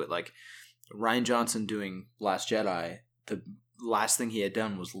history to it. Like Rian Johnson doing Last Jedi, the last thing he had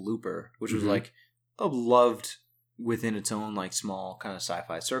done was Looper, which was like loved within its own like small kind of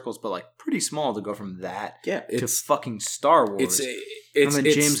sci-fi circles, but like pretty small to go from that to fucking Star Wars. And then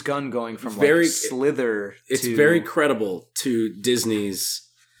James Gunn going from very, like Slither it's very credible to Disney's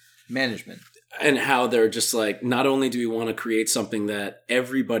management. And how they're just like, not only do we want to create something that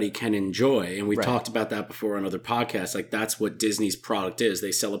everybody can enjoy, and we talked about that before on other podcasts, like that's what Disney's product is.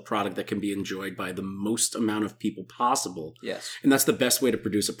 They sell a product that can be enjoyed by the most amount of people possible. Yes. And that's the best way to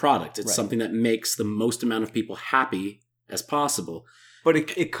produce a product. It's something that makes the most amount of people happy as possible. But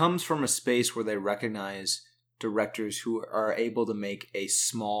it comes from a space where they recognize directors who are able to make a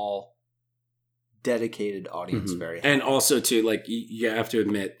small, dedicated audience very happy. And also, too, like, you have to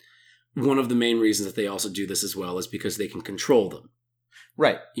admit, one of the main reasons that they also do this as well is because they can control them.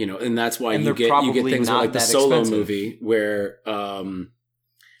 Right. You know, and that's why you get things like the Solo movie where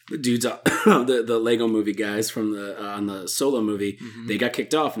the dudes, the Lego movie guys from on the Solo movie, they got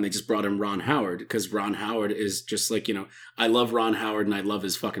kicked off and they just brought in Ron Howard because Ron Howard is just like, I love Ron Howard and I love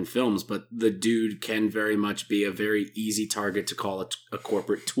his fucking films, but the dude can very much be a very easy target to call a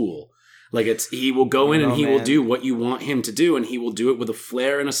corporate tool. Like he will go in and he will do what you want him to do, and he will do it with a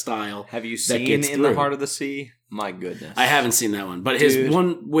flair and a style. Have you seen In the Heart of the Sea? My goodness, I haven't seen that one, but his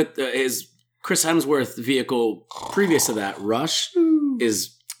one with his Chris Hemsworth vehicle previous to that, Rush,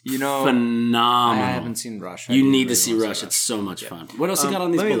 is phenomenal. I haven't seen Rush. You need to see Rush. It's so much fun. What else you got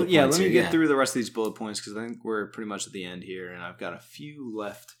on these bullet points? Yeah, let me get through the rest of these bullet points because I think we're pretty much at the end here, and I've got a few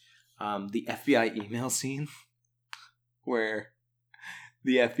left. The FBI email scene where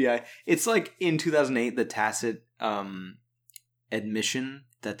the FBI... It's like in 2008, the tacit admission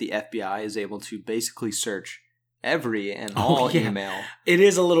that the FBI is able to basically search every and all email. It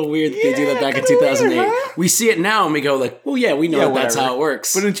is a little weird that they do that back in 2008. Weird, huh? We see it now and we go like, well, we know that's how it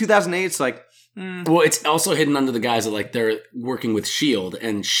works. But in 2008, it's like... Well, it's also hidden under the guise of like they're working with S.H.I.E.L.D.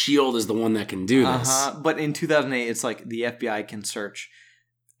 and S.H.I.E.L.D. is the one that can do this. But in 2008, it's like the FBI can search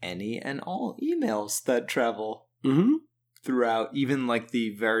any and all emails that travel throughout, even like the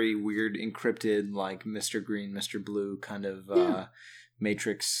very weird encrypted like Mr. Green, Mr. Blue kind of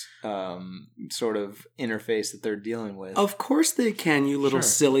Matrix sort of interface that they're dealing with. Of course they can, you little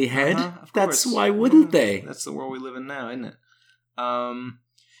silly head. That's why wouldn't they? That's the world we live in now, isn't it?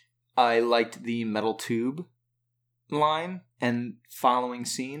 I liked the metal tube line and following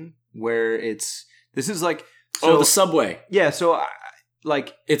scene where this is like... the subway. Yeah, so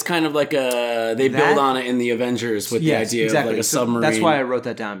it's kind of like they build on it in the Avengers with the idea of like a submarine. That's why I wrote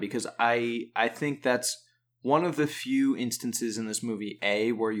that down, because I think that's one of the few instances in this movie,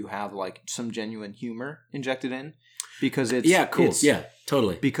 where you have like some genuine humor injected in, because it's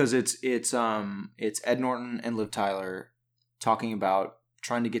totally, because it's Ed Norton and Liv Tyler talking about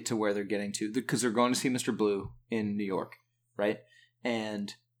trying to get to where they're getting to, because they're going to see Mr. Blue in New York, right?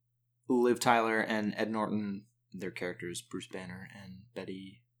 And Liv Tyler and Ed Norton, their characters Bruce Banner and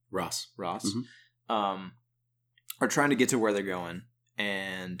Betty Ross, are trying to get to where they're going,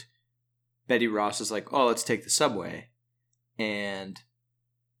 and Betty Ross is like, "Oh, let's take the subway," and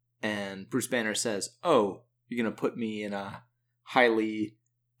Bruce Banner says, "Oh, you're gonna put me in a highly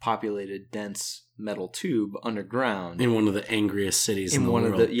populated, dense metal tube underground in one of the angriest cities in the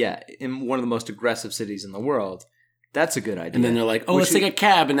world." In one of the most aggressive cities in the world. That's a good idea. And then they're like, let's take a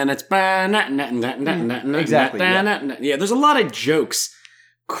cab, and then it's... Exactly. Yeah, there's a lot of jokes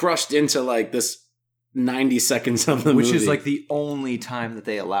crushed into like this 90 seconds of the movie. Which is like the only time that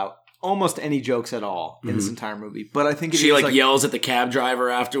they allow almost any jokes at all in this entire movie. But I think she like yells at the cab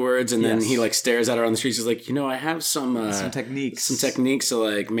driver afterwards, and then he like stares at her on the street. She's like, I have some techniques to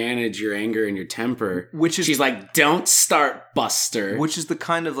like manage your anger and your temper. She's like, don't start, Buster. Which is the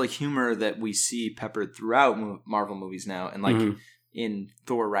kind of like humor that we see peppered throughout Marvel movies now, and like in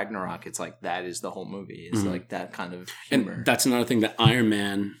Thor Ragnarok, it's like that is the whole movie. It's like that kind of humor. And that's another thing that Iron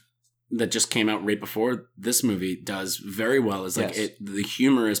Man, that just came out right before this movie, does very well, is like the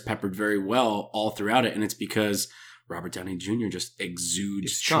humor is peppered very well all throughout it, and it's because Robert Downey Jr. just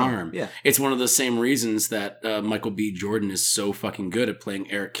exudes charm. Yeah. It's one of the same reasons that Michael B. Jordan is so fucking good at playing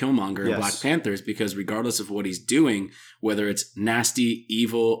Eric Killmonger in Black Panther, is because regardless of what he's doing, whether it's nasty,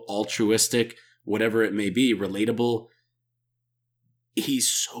 evil, altruistic, whatever it may be, relatable, he's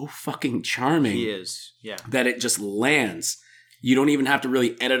so fucking charming. He is, that it just lands. You don't even have to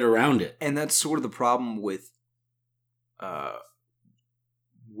really edit around it. And that's sort of the problem with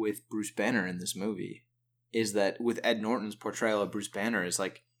Bruce Banner in this movie, is that with Ed Norton's portrayal of Bruce Banner, is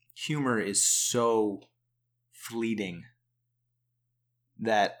like humor is so fleeting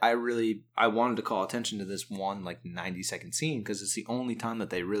that I wanted to call attention to this one like 90-second scene, because it's the only time that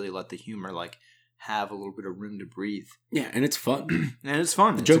they really let the humor like have a little bit of room to breathe. Yeah, and it's fun. It's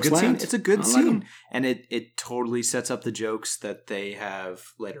a good scene. It's a good scene. And it totally sets up the jokes that they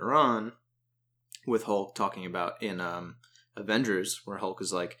have later on with Hulk talking about in Avengers, where Hulk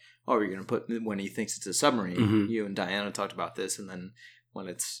is like, "Oh, you're going to put," when he thinks it's a submarine. You and Diana talked about this, and then when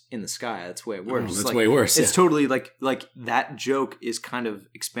it's in the sky, that's way worse. That's way worse. It's totally like that joke is kind of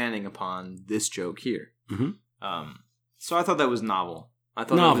expanding upon this joke here. So I thought that was novel. I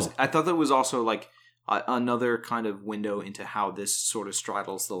thought that was also like another kind of window into how this sort of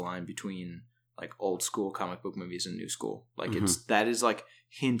straddles the line between like old school comic book movies and new school. Like that is like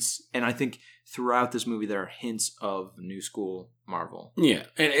hints, and I think throughout this movie there are hints of new school Marvel. Yeah,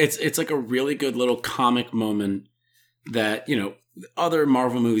 and it's like a really good little comic moment that, other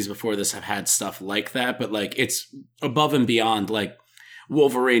Marvel movies before this have had stuff like that, but like it's above and beyond. Like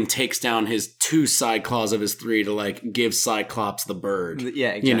Wolverine takes down his 2 side claws of his 3 to like give Cyclops the bird. Yeah,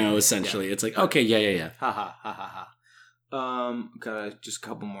 exactly. You know, essentially. Yeah. It's like, okay, yeah. Ha ha ha ha ha. Got just a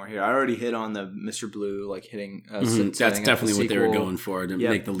couple more here. I already hit on the Mr. Blue, like hitting. That's definitely what they were going for, to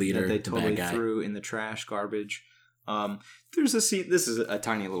make the leader they the totally bad guy. threw in the trash, garbage. There's a scene. This is a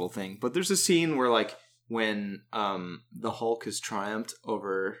tiny little thing, but there's a scene where like when the Hulk has triumphed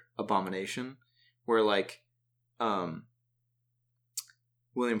over Abomination, where like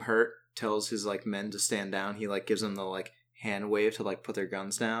William Hurt tells his like men to stand down. He like gives them the like hand wave to like put their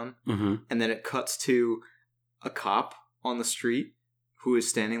guns down, and then it cuts to a cop on the street who is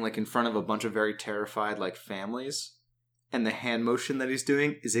standing like in front of a bunch of very terrified like families, and the hand motion that he's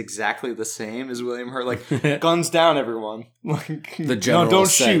doing is exactly the same as William Hurt, like guns down, everyone, like the general don't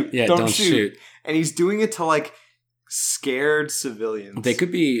shoot, yeah, don't shoot, and he's doing it to like scared civilians. They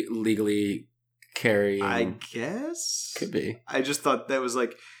could be legally carrying. I guess could be. I just thought that was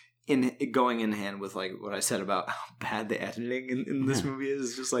like going in hand with like what I said about how bad the editing in this movie is.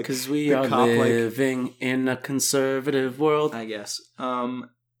 It's just like because we are living in a conservative world, I guess.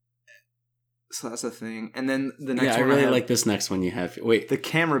 So that's the thing. And then the next one I really like this next one you have. Wait. The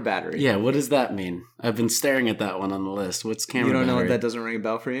camera battery. Yeah, what does that mean? I've been staring at that one on the list. What's camera battery? You don't know what that doesn't ring a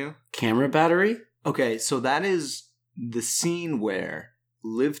bell for you? Camera battery? Okay, so that is the scene where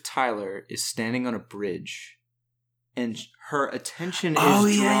Liv Tyler is standing on a bridge and her attention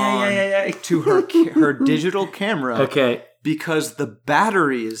is drawn to her digital camera. Okay. Because the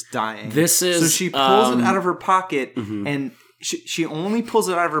battery is dying. This is... So she pulls it out of her pocket and... She only pulls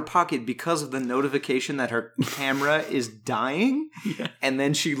it out of her pocket because of the notification that her camera is dying. Yeah. And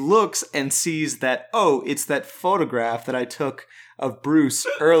then she looks and sees that, oh, it's that photograph that I took of Bruce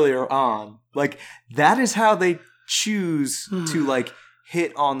earlier on. Like, that is how they choose to, like,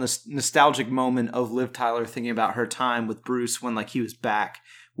 hit on this nostalgic moment of Liv Tyler thinking about her time with Bruce when, like, he was back,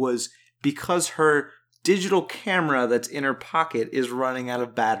 was because her digital camera that's in her pocket is running out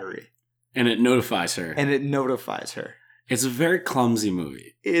of battery. And it notifies her. It's a very clumsy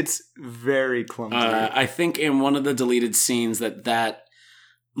movie. It's very clumsy. I think in one of the deleted scenes that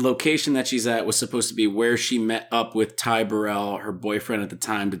location that she's at was supposed to be where she met up with Ty Burrell, her boyfriend at the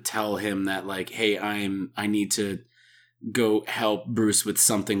time, to tell him that like, hey, I need to go help Bruce with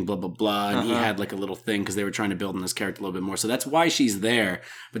something, blah, blah, blah. And he had like a little thing because they were trying to build on this character a little bit more. So that's why she's there.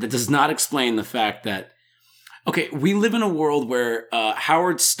 But that does not explain the fact that, okay, we live in a world where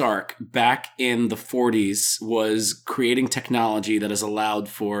Howard Stark back in the 40s was creating technology that has allowed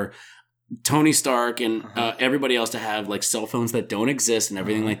for Tony Stark and everybody else to have like cell phones that don't exist and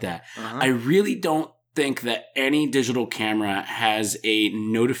everything like that. I really don't think that any digital camera has a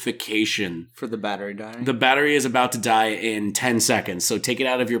notification for the battery dying. The battery is about to die in 10 seconds. So take it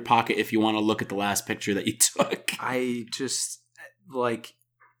out of your pocket if you want to look at the last picture that you took. I just like...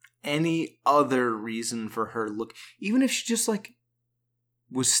 any other reason for her look, even if she just like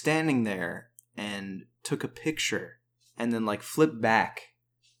was standing there and took a picture and then like flipped back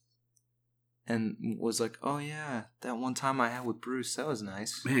and was like, oh yeah, that one time I had with Bruce, that was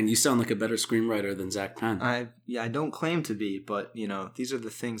nice. Man, you sound like a better screenwriter than Zach Penn. I don't claim to be, but you know, these are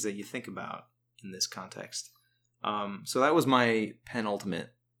the things that you think about in this context. So that was my penultimate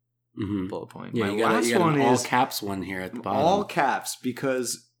bullet point. Yeah, my you got last an one all is caps one here at the bottom. All caps,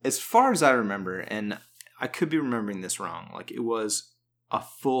 because as far as I remember, and I could be remembering this wrong, like it was a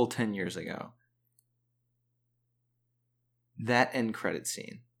full 10 years ago, that end credit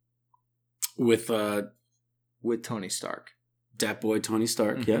scene with Tony Stark, Dat Boy Tony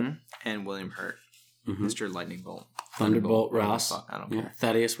Stark, yep, and William Hurt, Mr. Lightning Bolt, Thunderbolt Ross, I don't care,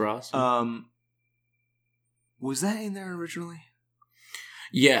 Thaddeus Ross. Was that in there originally?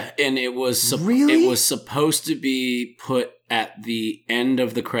 Yeah, and it was really? It was supposed to be put at the end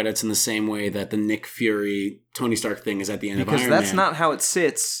of the credits in the same way that the Nick Fury Tony Stark thing is at the end of Iron Man. Because that's not how it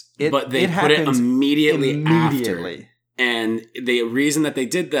sits. But they put it immediately after. And the reason that they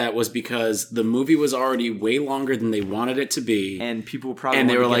did that was because the movie was already way longer than they wanted it to be. And people probably and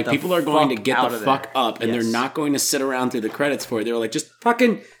they were like, people are going to get the fuck up, and they're not going to sit around through the credits for it. They were like, just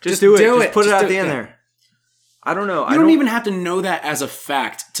fucking just do it. Just put it at the end there. I don't know. You don't even have to know that as a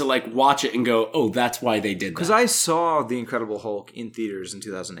fact to like watch it and go, oh, that's why they did that. Because I saw The Incredible Hulk in theaters in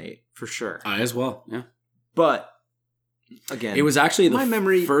 2008, for sure. I as well, yeah. But, again, it was actually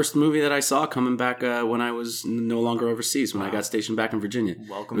the first movie that I saw coming back when I was no longer overseas, when I got stationed back in Virginia.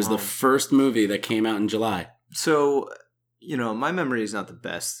 Welcome It was home. the first movie that came out in July. So, you know, my memory is not the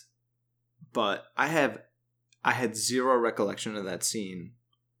best, but I had zero recollection of that scene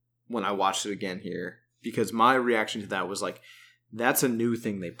when I watched it again here. Because my reaction to that was like, that's a new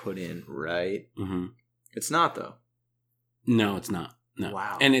thing they put in, right? Mm-hmm. It's not, though. No, it's not. No.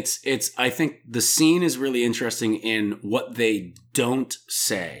 Wow. And it's I think the scene is really interesting in what they don't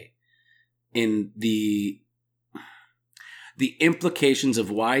say in the implications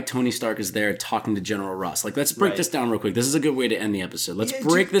of why Tony Stark is there talking to General Ross. Like, let's break Right. this down real quick. This is a good way to end the episode. Let's Yeah,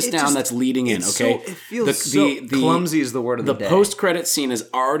 break this it down just- that's leading in, it's okay? it feels clumsy is the word of the day. post-credit scene has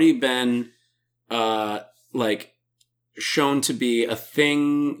already been like shown to be a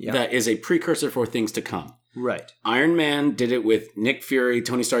thing Yeah. that is a precursor for things to come. Right. Iron Man did it with Nick Fury.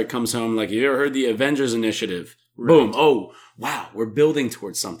 Tony Stark comes home like, you ever heard the Avengers Initiative? Boom. Oh, wow. We're building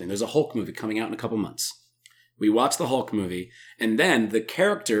towards something. There's a Hulk movie coming out in a couple months. We watch the Hulk movie, and then the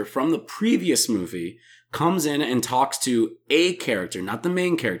character from the previous movie comes in and talks to a character, not the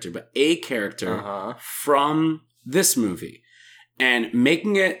main character, but a character Uh-huh. from this movie, and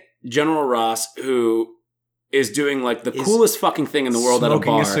making it General Ross, who is doing like the Is coolest fucking thing in the world at a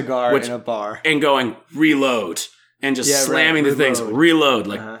Smoking bar, a cigar which in a bar. and going reload and just Yeah, right, slamming the things reload. reload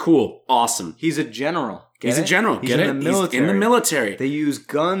like Uh-huh. cool, awesome. He's a general. Get He's a it? general. He's Get in it? the military. He's in the military. They use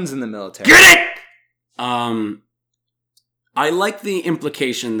guns in the military. Get it? I like the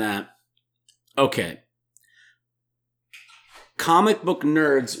implication that, okay, comic book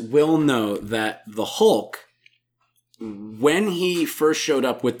nerds will know that the Hulk, when he first showed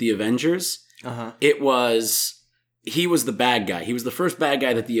up with the Avengers, Uh-huh. he was the bad guy. He was the first bad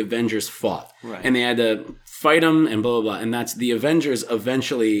guy that the Avengers fought. Right. And they had to fight him and blah, blah, blah. And that's the Avengers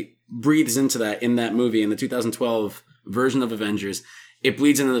eventually breathes into that in that movie, in the 2012 version of Avengers. It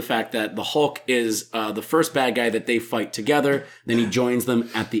bleeds into the fact that the Hulk is the first bad guy that they fight together. Then he joins them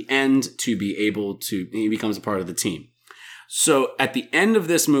at the end to be able to, he becomes a part of the team. So at the end of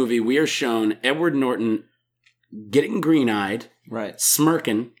this movie, we are shown Edward Norton getting green-eyed, Right.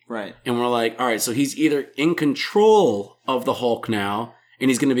 smirking, Right. and we're like, all right, so he's either in control of the Hulk now,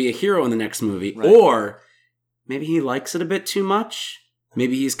 and he's going to be a hero in the next movie, Right. or maybe he likes it a bit too much.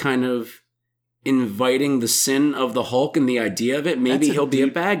 Maybe he's kind of inviting the sin of the Hulk and the idea of it. Maybe That's a he'll be a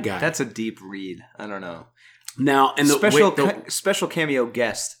deep- bad guy. That's a deep read. I don't know. Now, and the Special cameo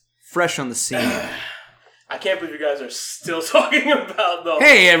guest, fresh on the scene. I can't believe you guys are still talking about the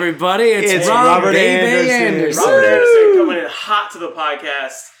hey everybody, it's Robert Baby Anderson. Robert Anderson coming in hot to the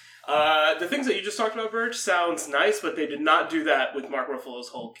podcast. The things that you just talked about, Birch, sounds nice, but they did not do that with Mark Ruffalo's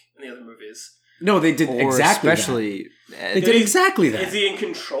Hulk in the other movies. No, they did Or exactly especially that. They did exactly that. Is he in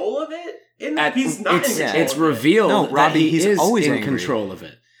control of it? it's He's not in control. it's of it. revealed No, that Robbie, he he's is always in angry. control of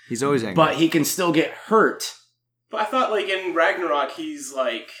it. He's always angry. But he can still get hurt. But I thought, like, in Ragnarok, he's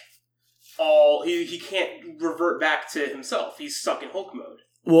like he can't revert back to himself. He's stuck in Hulk mode.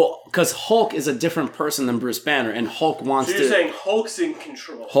 Well, because Hulk is a different person than Bruce Banner, and Hulk wants So you're to. saying Hulk's in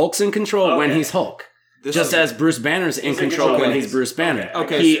control? Hulk's in control when Okay. he's Hulk. This Just is- as Bruce Banner's in He's in control control when when he's Bruce Banner.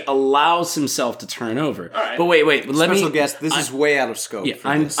 Okay. He allows himself to turn over. All right. But wait. Let special me. guest. This is way out of scope. Yeah, for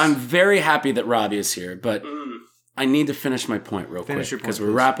I'm this. very happy that Robbie is here, but Mm. I need to finish my point real Finish quick your point, because we're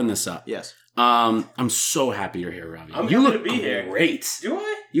please. wrapping this up. Yes. I'm so happy you're here, Robbie. I'm you happy look to be here. great. Do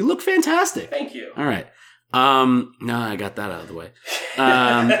I? You look fantastic. Thank you. All right. No, I got that out of the way.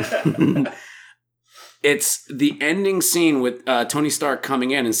 It's the ending scene with Tony Stark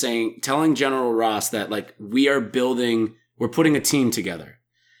coming in and telling General Ross that like we're putting a team together,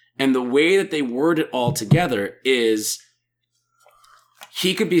 and the way that they word it all together is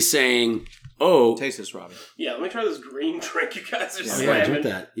he could be saying, "Oh, Taste this, Robbie. Yeah, let me try this green drink you guys are oh yeah, slamming. drink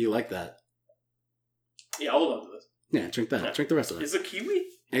that. You like that? Yeah, hold on to this. Yeah, drink that. Yeah. Drink the rest of it. Is it kiwi?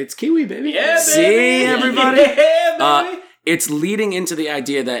 It's kiwi, baby. Yeah, baby. See everybody. Yeah, baby. It's leading into the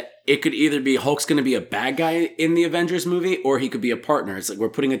idea that it could either be Hulk's going to be a bad guy in the Avengers movie, or he could be a partner. It's like we're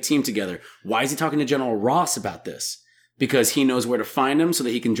putting a team together. Why is he talking to General Ross about this? Because he knows where to find him so that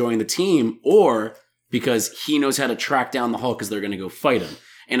he can join the team, or because he knows how to track down the Hulk because they're going to go fight him.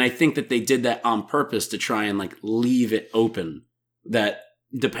 And I think that they did that on purpose to try and like leave it open that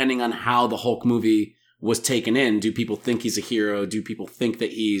depending on how the Hulk movie was taken in, do people think he's a hero? Do people think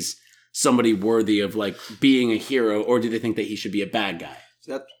that he's somebody worthy of like being a hero, or do they think that he should be a bad guy?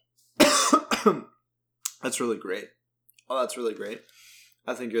 That that's really great. Oh, that's really great.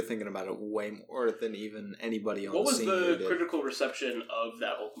 I think you're thinking about it way more than even anybody on What the was scene the here did. critical reception of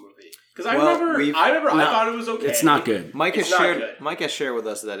that Hulk movie? Because I Well, thought it was okay. It's not good. Mike has It's not shared. good. Mike has shared with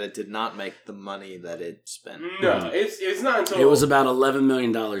us that it did not make the money that it spent. No, it's not until It was about $11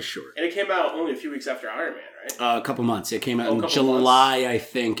 million short. and it came out only a few weeks after Iron Man, right? A couple months. It came out Oh, a in couple July, I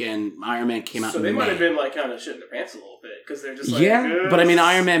think, and Iron Man came out So in they May. might have been like kind of shitting their pants a little bit because they're just like, Yeah, but I mean,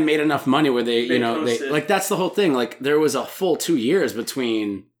 Iron Man made enough money where they posted. like that's the whole thing. Like there was a full 2 years between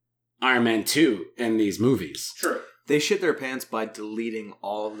Iron Man 2 and these movies. True. They shit their pants by deleting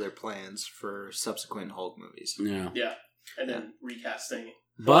all of their plans for subsequent Hulk movies. Yeah. Yeah. and then recasting.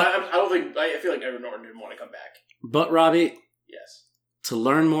 But I feel like Edward Norton didn't want to come back. but Robbie, Yes. to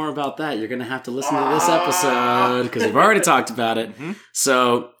learn more about that, you're going to have to listen to this episode because we've already talked about it.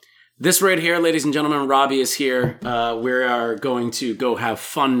 So this right here, ladies and gentlemen, Robbie is here. We are going to go have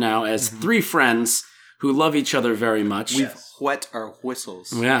fun now as three friends who love each other very much. We've wet our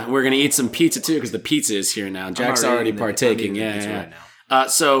whistles. Yeah, we're going to eat some pizza too because the pizza is here now. Jack's already partaking. Yeah. Right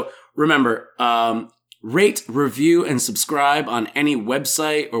So remember, rate, review, and subscribe on any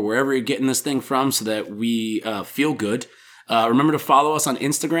website or wherever you're getting this thing from so that we feel good. Remember to follow us on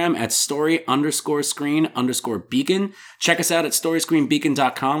Instagram at story_screen_beacon. Check us out at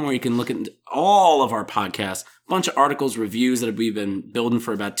storyscreenbeacon.com where you can look at all of our podcasts. Bunch of articles, reviews that we've been building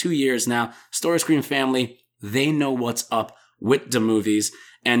for about 2 years now. Story Screen family, they know what's up with the movies.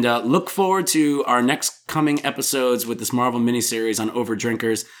 And look forward to our next coming episodes with this Marvel miniseries on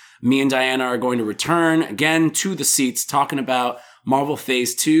Overdrinkers. Me and Diana are going to return again to the seats talking about Marvel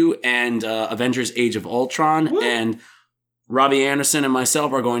Phase 2 and Avengers Age of Ultron. Woo! And Robbie Anderson and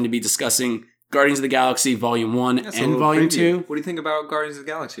myself are going to be discussing Guardians of the Galaxy Volume 1 and Volume 2. What do you think about Guardians of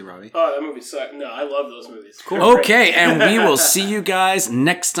the Galaxy, Robbie? Oh, that movie sucked. No, I love those movies. Cool. Okay, and we will see you guys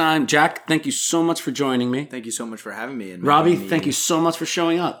next time. Jack, thank you so much for joining me. Thank you so much for having me. And Robbie, thank you so much for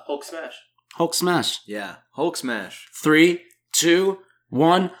showing up. Hulk smash. Hulk smash. Yeah, Hulk smash. 3, 2,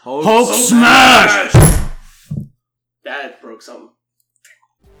 1. Hulk smash! Dad broke something.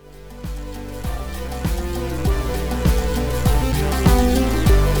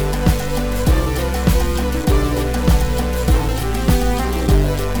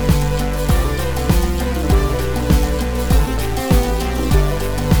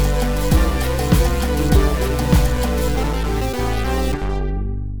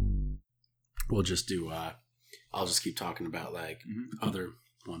 We'll just do, I'll just keep talking about, like, other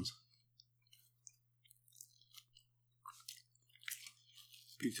ones.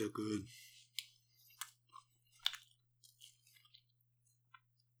 Pizza good.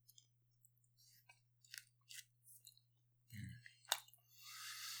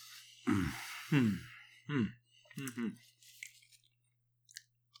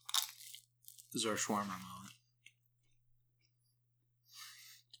 This is our shawarma moment.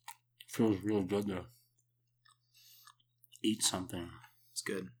 Feels real good to eat something. It's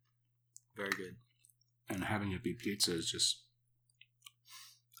good. Very good. And having it be pizza is just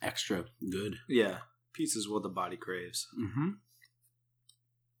extra good. Yeah. Pizza is what the body craves. Mm-hmm.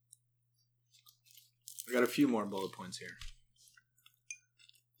 I got a few more bullet points here.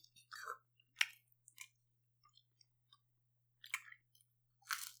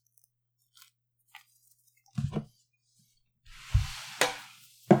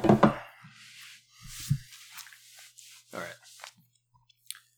 All right.